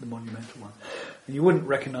 and the monumental one. And you wouldn't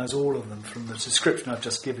recognise all of them from the description I've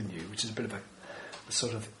just given you, which is a bit of a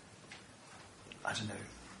sort of, I don't know,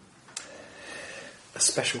 a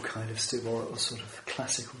special kind of stupa, or a sort of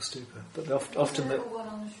classical stupa. But often the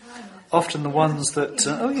ones that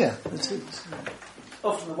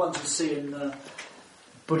often the ones you see in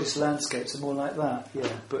Buddhist landscapes are more like that. Yeah,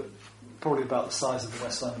 but probably about the size of the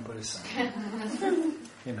West London Buddhist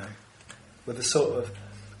Centre. With a sort of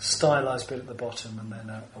stylised bit at the bottom, and then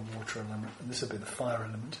a water element, and this will be the fire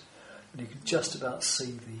element, and you can just about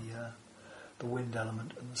see the wind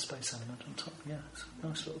element and the space element on top. Yeah, it's a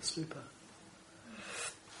nice little stupa.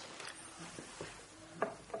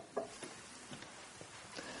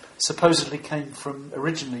 Supposedly came from,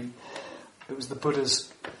 originally, it was the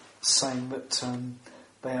Buddha's saying that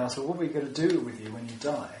they asked, well, what are you going to do with you when you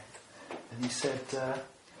die? And he said,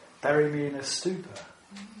 bury me in a stupa.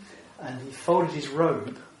 And he folded his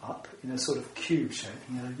robe up in a sort of cube shape.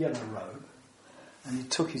 He had a yellow robe. And he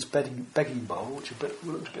took his begging bowl, which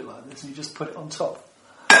looked a bit like this, and he just put it on top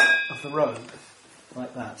of the robe,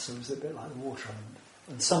 like that. So it was a bit like the water element.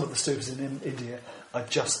 And some of the stupas in India are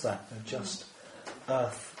just that. They're just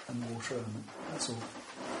earth and water element. That's all.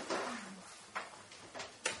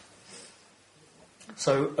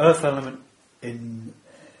 So earth element in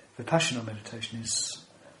Vipassana meditation is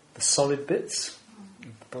the solid bits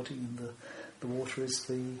of the body, and the water is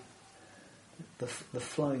the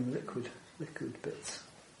flowing liquid bits.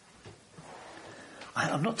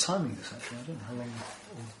 I'm not timing this actually. I don't know how long.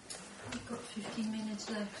 We've got 15 minutes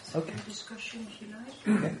left Okay. for discussion, if you like.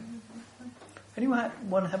 Okay.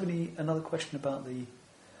 Anyone have another question about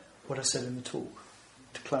what I said in the talk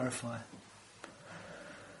to clarify?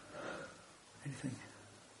 Anything?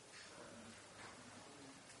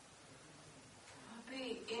 I'd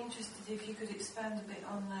be interested if you could expand a bit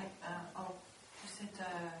on, you said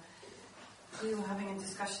we were having a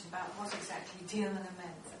discussion about what exactly Dhyana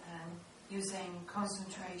meant, and you were saying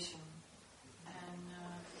concentration,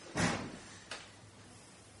 and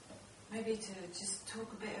maybe to just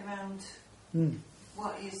talk a bit around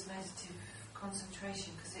what is meditative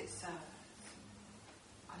concentration, because it's, I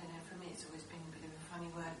don't know, for me it's always been a bit of a funny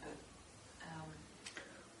word, but...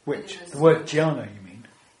 Which? The word jhana, you mean?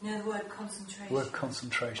 No, the word concentration. The word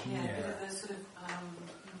concentration, yeah. A bit of a sort of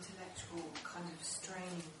intellectual kind of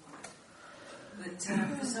straining word.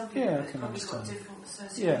 But for some people it's probably got different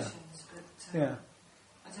associations, but I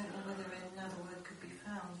don't know whether another word could be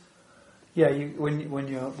found. Yeah, when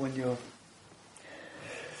you're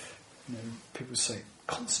people say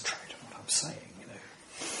concentrate on what I'm saying,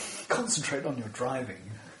 concentrate on your driving.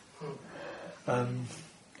 For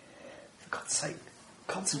God's sake,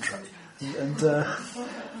 concentrate. And the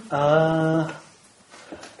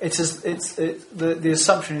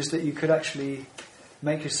assumption is that you could actually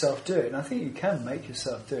make yourself do it, and I think you can make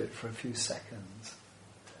yourself do it for a few seconds,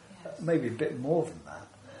 maybe a bit more than that.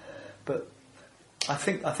 But I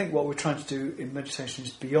think what we're trying to do in meditation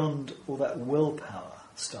is beyond all that willpower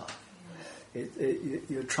stuff.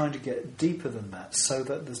 You're trying to get deeper than that, so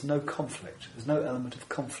that there's no conflict. There's no element of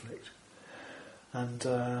conflict, and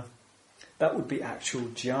that would be actual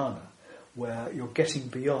jhana, where you're getting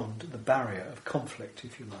beyond the barrier of conflict,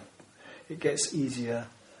 if you like. It gets easier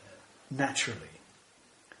naturally,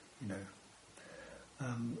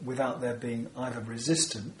 without there being either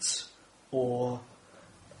resistance or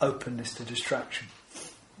openness to distraction.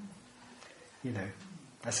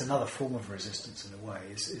 That's another form of resistance in a way.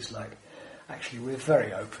 Is like, actually, we're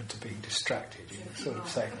very open to being distracted. Sort of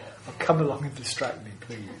saying, "Oh, come along and distract me,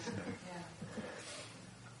 please."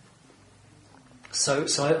 So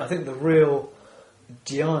I think the real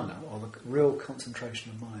dhyana, or the real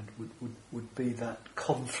concentration of mind, would be that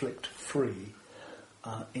conflict-free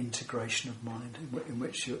integration of mind, in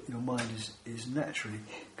which your mind is naturally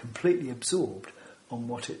completely absorbed on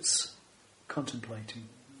what it's contemplating.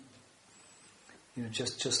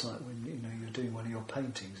 Just like when you're doing one of your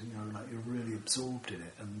paintings, you're really absorbed in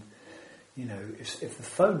it, and if the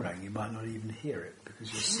phone rang, you might not even hear it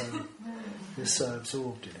because you're so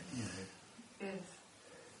absorbed in it. Yes.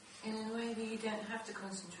 In a way that you don't have to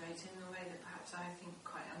concentrate, in a way that perhaps I think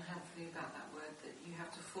quite unhelpfully about that word, that you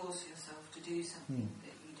have to force yourself to do something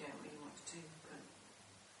that you don't really want to do. But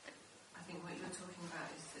I think what you're talking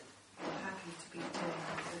about is that you're happy to be doing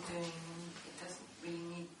what you're doing, and it doesn't really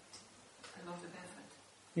need a lot of effort.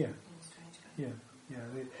 Yeah. In a strange way. Yeah.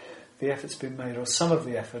 The effort's been made, or some of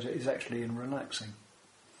the effort is actually in relaxing.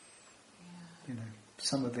 Yeah.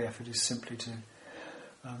 Some of the effort is simply to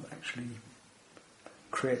actually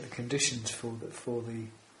create the conditions for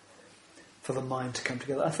the mind to come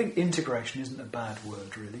together. I think integration isn't a bad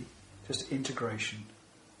word, really. Just integration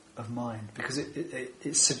of mind, because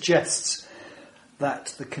it suggests that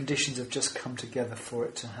the conditions have just come together for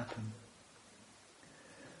it to happen,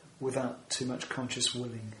 without too much conscious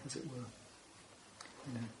willing, as it were.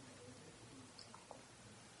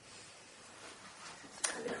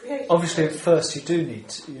 Obviously, at first you do need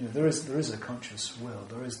to, there is a conscious will,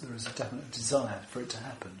 there is a definite desire for it to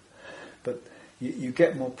happen, but you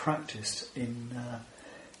get more practiced in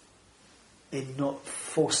not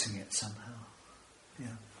forcing it somehow.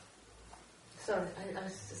 Yeah. Sorry, I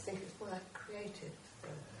was just thinking it's more like creative.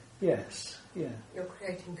 Yes. Yeah. You're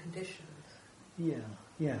creating conditions. Yeah.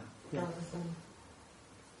 Rather than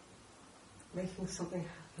making something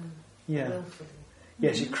happen. Yeah. Willfully.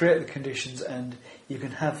 Yes, you create the conditions, and you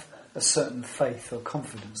can have a certain faith or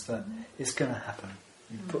confidence that it's going to happen.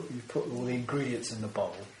 You put all the ingredients in the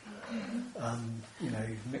bowl. You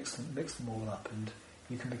mix them all up, and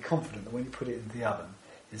you can be confident that when you put it in the oven,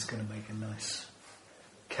 it's going to make a nice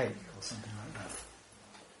cake or something like that.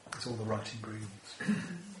 It's all the right ingredients.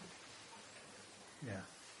 Yeah.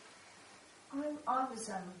 I was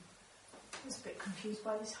was a bit confused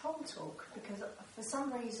by this whole talk, because for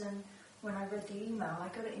some reason when I read the email I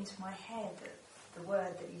got it into my head that the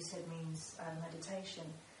word that you said means meditation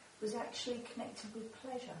was actually connected with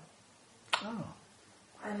pleasure. Oh.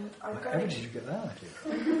 And I got Where it. did you get that idea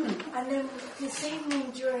from? And then this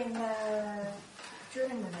evening during the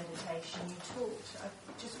meditation you talked,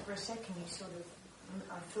 just for a second you sort of,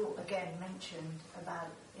 I thought again, mentioned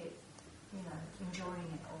about it,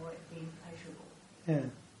 enjoying it or it being pleasurable. Yeah.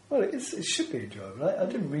 Well, it should be enjoyable. I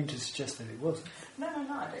didn't mean to suggest that it wasn't. No,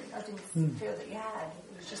 I didn't feel that you had.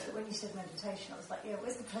 It was just that when you said meditation, I was like, yeah,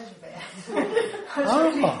 where's the pleasure bit? I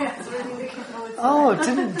was really looking forward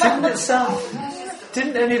to it.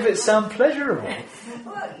 Didn't any of it sound pleasurable?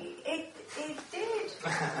 Well, it did,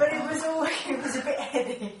 but it was a bit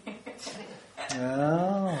heady.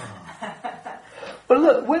 Oh. Well,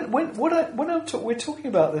 look, we're talking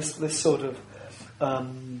about this sort of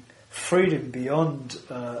freedom beyond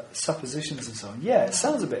suppositions and so on. Yeah, it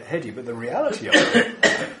sounds a bit heady, but the reality of it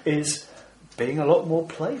is being a lot more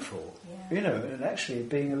playful, and actually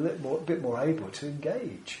being a bit more able to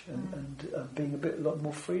engage and being a lot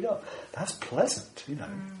more freed up. That's pleasant,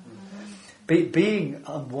 Being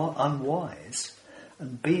unwise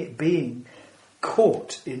and being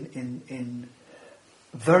caught in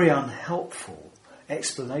very unhelpful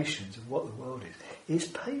explanations of what the world is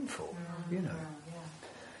painful,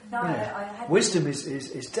 Wisdom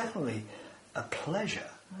is definitely a pleasure,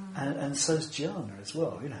 and so is jhana as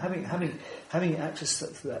well. Having access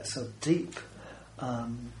to that sort of deep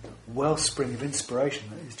wellspring of inspiration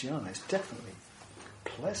that is jhana is definitely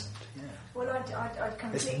pleasant. Yeah. Well, I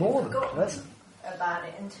completely it's more than forgotten pleasant about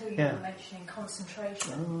it until you were mentioning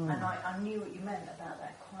concentration, and I knew what you meant about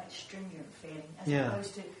that quite stringent feeling, as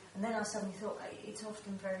opposed to. And then I suddenly thought it's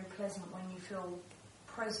often very pleasant when you feel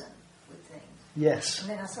present with things. Yes. And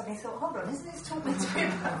then I suddenly thought, hold on, isn't this talking to me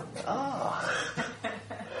about?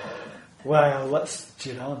 Well, that's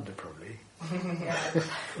Jnananda probably.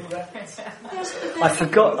 I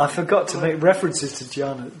forgot to make references to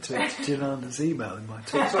Jnananda's email in my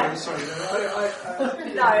talk. Sorry.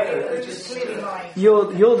 No, it was clearly mine.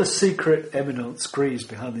 You're the secret eminent squeeze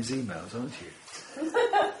behind these emails, aren't you?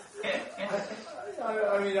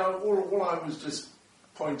 All I was just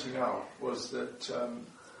pointing out was that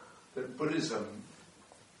Buddhism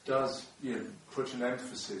does put an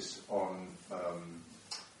emphasis on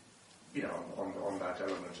that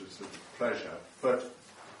element of sort of pleasure,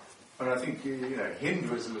 and I think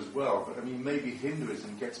Hinduism as well. But maybe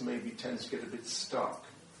Hinduism tends to get a bit stuck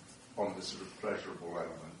on the sort of pleasurable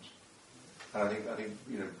element, and I think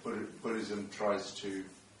Buddhism tries to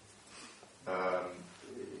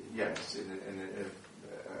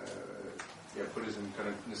Buddhism kind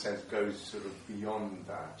of in a sense goes sort of beyond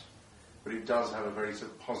that. But it does have a very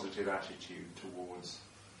sort of positive attitude towards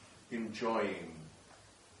enjoying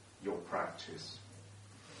your practice.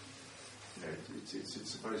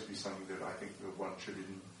 It's supposed to be something that I think that one should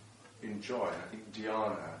enjoy. And I think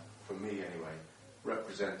dhyana, for me anyway,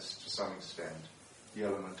 represents to some extent the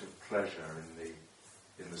element of pleasure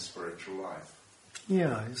in the spiritual life.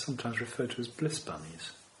 Yeah, it's sometimes referred to as bliss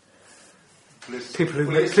bunnies. People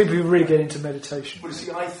who really get into meditation. Well,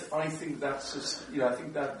 see, I think that's I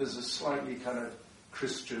think that there's a slightly kind of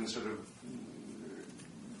Christian sort of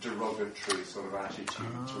derogatory sort of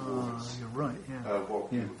attitude towards. You're right. Yeah.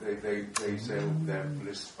 What people they say they're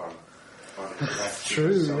bliss bunnies.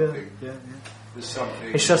 True. Yeah. There's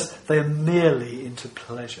something. It's just they're merely into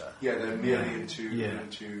pleasure. Yeah, they're merely into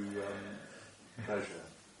pleasure.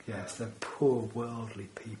 Yes, they're poor worldly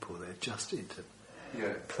people. They're just into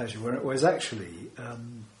pleasure. Whereas actually,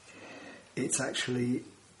 it's actually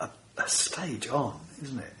a stage on,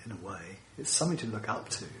 isn't it? In a way, it's something to look up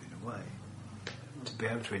to. In a way, to be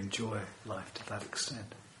able to enjoy life to that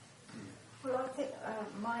extent. Well, I think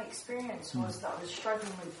my experience was that I was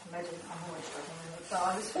struggling with meditation. I'm always struggling with it, but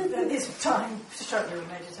I was at this time struggling with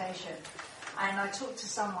meditation. And I talked to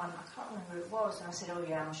someone, I can't remember who it was, and I said, oh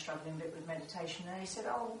yeah, I'm struggling a bit with meditation. And he said,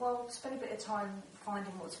 oh, well, spend a bit of time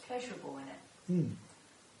finding what's pleasurable in it. And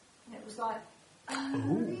it was like,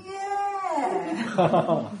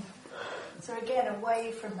 yeah. So again,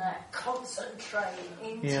 away from that, concentrating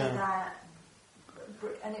into that,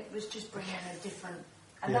 and it was just bringing a different,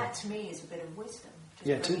 and that to me is a bit of wisdom.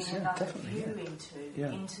 Just bringing another view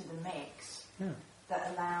into the mix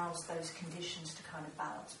that allows those conditions to kind of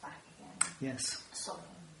balance back again. Yes.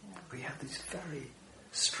 Soften. We have these very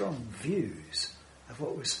strong views of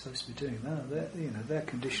what we're supposed to be doing. Now, they're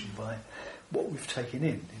conditioned by what we've taken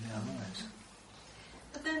in our lives.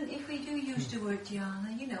 But then, if we do use the word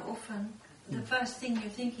dhyana, often the first thing you're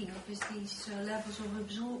thinking of is these levels of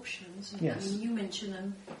absorptions. And Yes. you mention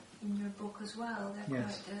them in your book as well.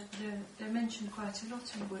 They're mentioned quite a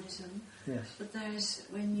lot in Buddhism. Yes. But there's,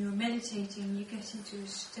 when you're meditating, you get into a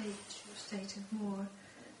state of more,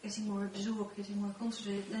 getting more absorbed, getting more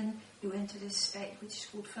concentrated. Then you enter this state which is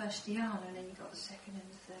called first dhyana, and then you've got the second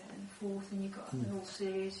and the third and the fourth, and you've got the whole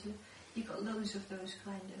series. You've got loads of those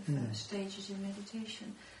kind of stages in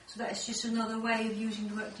meditation. So that's just another way of using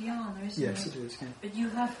the word dhyana, isn't it? Yes, it is, yeah. But you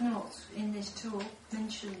have not, in this talk,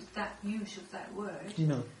 mentioned that use of that word.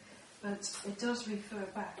 No. But it does refer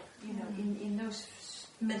back, in those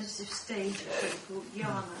meditative stages called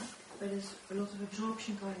dhyana, where there's a lot of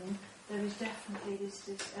absorption going on, there is definitely this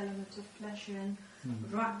element of pleasure and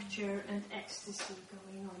rapture and ecstasy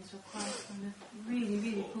going on. So quite kind of really,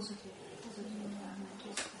 really positive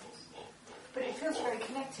mental space. But it feels very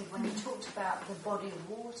connected when you talked about the body of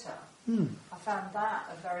water. I found that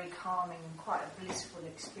a very calming and quite a blissful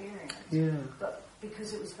experience. Yeah. But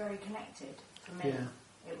because it was very connected for me,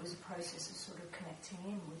 it was a process of sort of connecting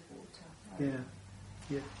in with water.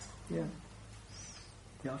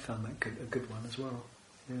 Yeah, I found that a good one as well.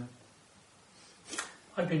 Yeah.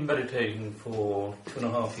 I've been meditating for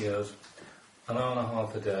 2.5 years, an hour and a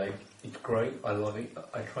half a day. It's great, I love it.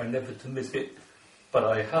 I try never to miss it, but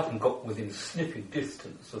I haven't got within sniffing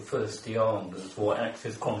distance of first dhyanas or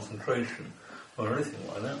access concentration or anything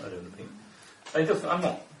like that, I don't think. I'm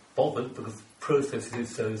not bothered because the process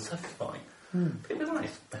is so satisfying. It'd be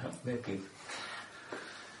nice, perhaps, maybe,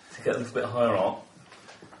 to get a little bit higher up.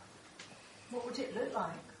 What would it look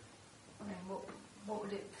like? I mean, what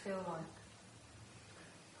would it feel like?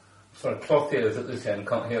 Sorry, cloth ears at this end,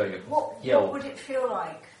 can't hear you. What would it feel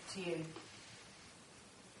like to you?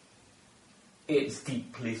 It's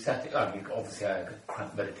deeply satisfying. I mean, obviously I have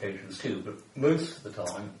crap meditations too, but most of the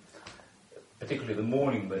time, particularly the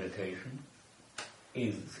morning meditation,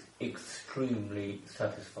 is extremely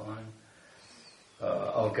satisfying.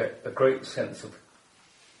 I'll get a great sense of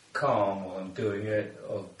calm while I'm doing it,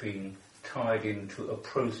 of being tied into a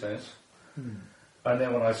process. And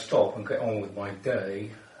then when I stop and get on with my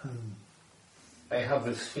day, I have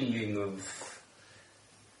this feeling of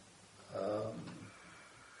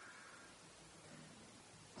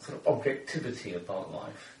sort of objectivity about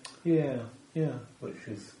life. Yeah. Which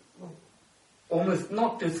is almost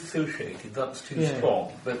not disassociated, that's too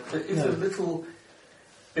strong, but there is a little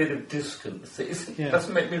bit of distance. It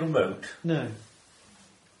doesn't make me remote. No.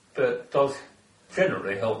 But does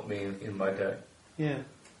generally help me in my day. Yeah.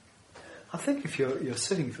 I think if you're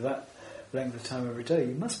sitting for that length of time every day,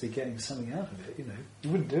 you must be getting something out of it, You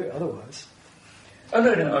wouldn't do it otherwise. Oh,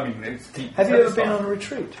 no, I mean, it's deep. Have you ever been on a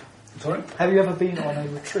retreat? Sorry? Have you ever been on a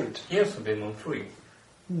retreat? Yes, I've been on 3.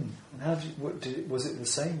 And how was it the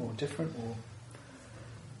same or different? Or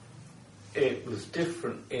it was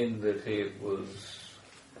different in that it was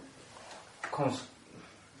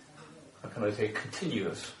how can I say,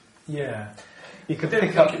 continuous. Yeah. You could I didn't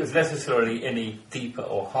pick think up... it was necessarily any deeper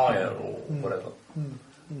or higher or whatever.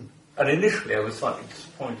 And initially I was slightly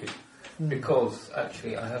disappointed because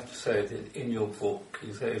actually I have to say that in your book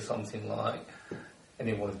you say something like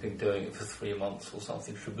anyone who's been doing it for 3 months or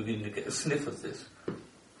something should begin to get a sniff of this. And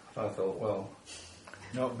I thought, well,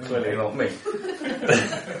 not me. Clearly not me.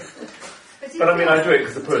 But I mean, I do it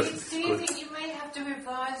because the person's good. Do you think you may have to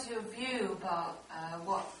revise your view about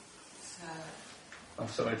what... I'm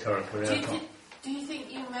sorry, territory. Do you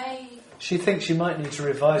think you may... She thinks you might need to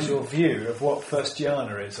revise your view of what first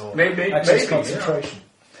dhyana is, or maybe concentration.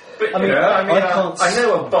 Yeah. But I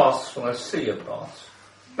know a bus when I see a bus.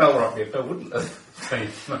 Well, right, if I wouldn't have.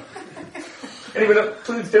 Anyway, look,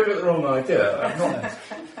 please don't get the wrong idea.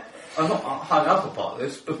 I'm not hung up about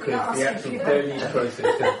this because the actual daily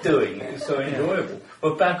process of doing it is so enjoyable.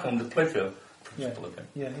 We're back on the pleasure principle again.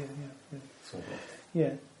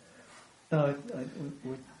 Yeah. No,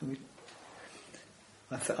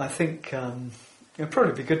 I think it'd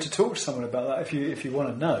probably be good to talk to someone about that if you want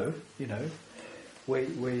to know, where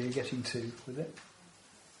you're getting to with it.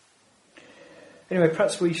 Anyway,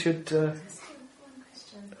 perhaps we should. One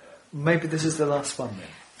question. Maybe this is the last one then.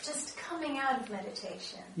 Just coming out of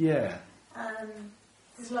meditation. Yeah.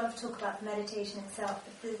 There's a lot of talk about meditation itself,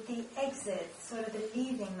 but the exit, sort of the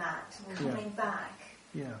leaving that and coming back,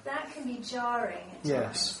 that can be jarring at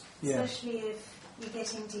times. Especially if you're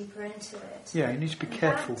getting deeper into it. Yeah, you need to be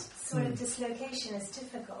careful. That sort of dislocation is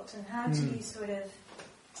difficult, and how do you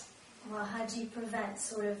how do you prevent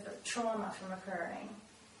sort of trauma from occurring?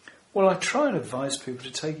 Well, I try and advise people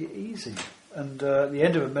to take it easy. And at the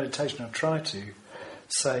end of a meditation, I try to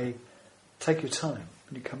say, take your time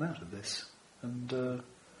when you come out of this. And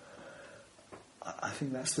I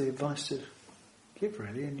think that's the advice to give,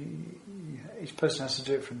 really, and each person has to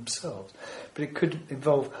do it for themselves. But it could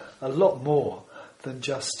involve a lot more than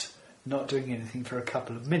just not doing anything for a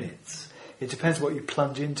couple of minutes. It depends what you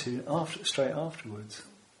plunge into straight afterwards.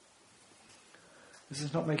 Is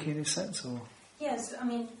this not making any sense? Or? Yes, I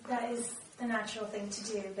mean, that is the natural thing to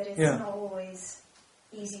do, but it's not always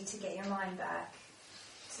easy to get your mind back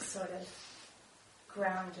to sort of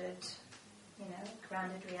grounded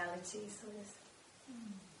reality, sort of.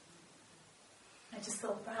 I just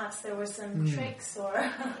thought perhaps there were some tricks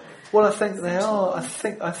or... Well, I think they are. I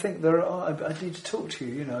think there are. I need to talk to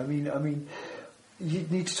you, I mean, you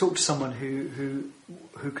need to talk to someone who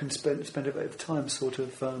can spend a bit of time sort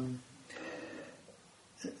of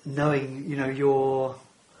knowing,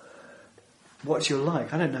 what you're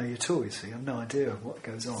like. I don't know you at all, you see. I have no idea what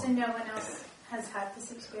goes on. So no one else has had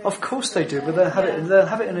this experience? Of course they do, but they'll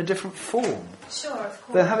have it in a different form. Sure, of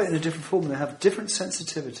course. They'll have it in a different form. They have different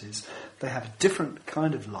sensitivities. They have a different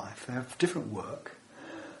kind of life. They have different work.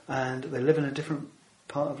 And they live in a different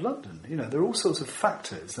part of London. There are all sorts of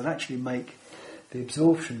factors that actually make the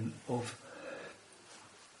absorption of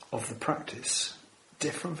the practice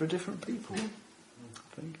different for different people, I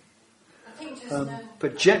think.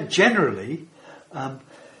 But generally,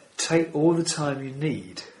 take all the time you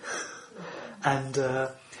need, and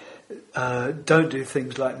don't do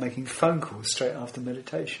things like making phone calls straight after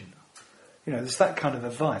meditation. There's that kind of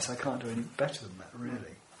advice. I can't do any better than that,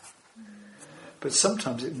 really. But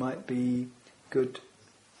sometimes it might be good,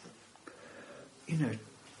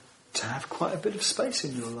 to have quite a bit of space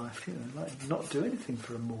in your life, like not do anything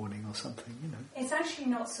for a morning or something, It's actually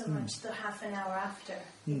not so much the half an hour after.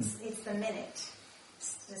 It's the minute.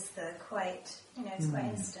 It's just the quite, it's quite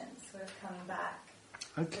instant, sort of coming back.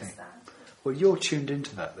 Okay. Just that. Well, you're tuned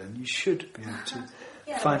into that then. You should be able to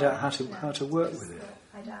find out how to work with it.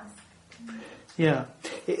 I doubt. Yeah.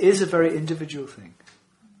 It is a very individual thing.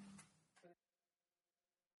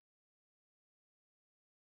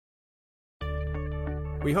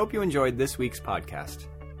 We hope you enjoyed this week's podcast.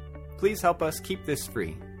 Please help us keep this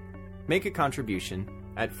free. Make a contribution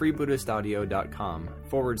at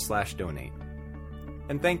freebuddhistaudio.com/donate.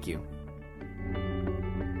 And thank you.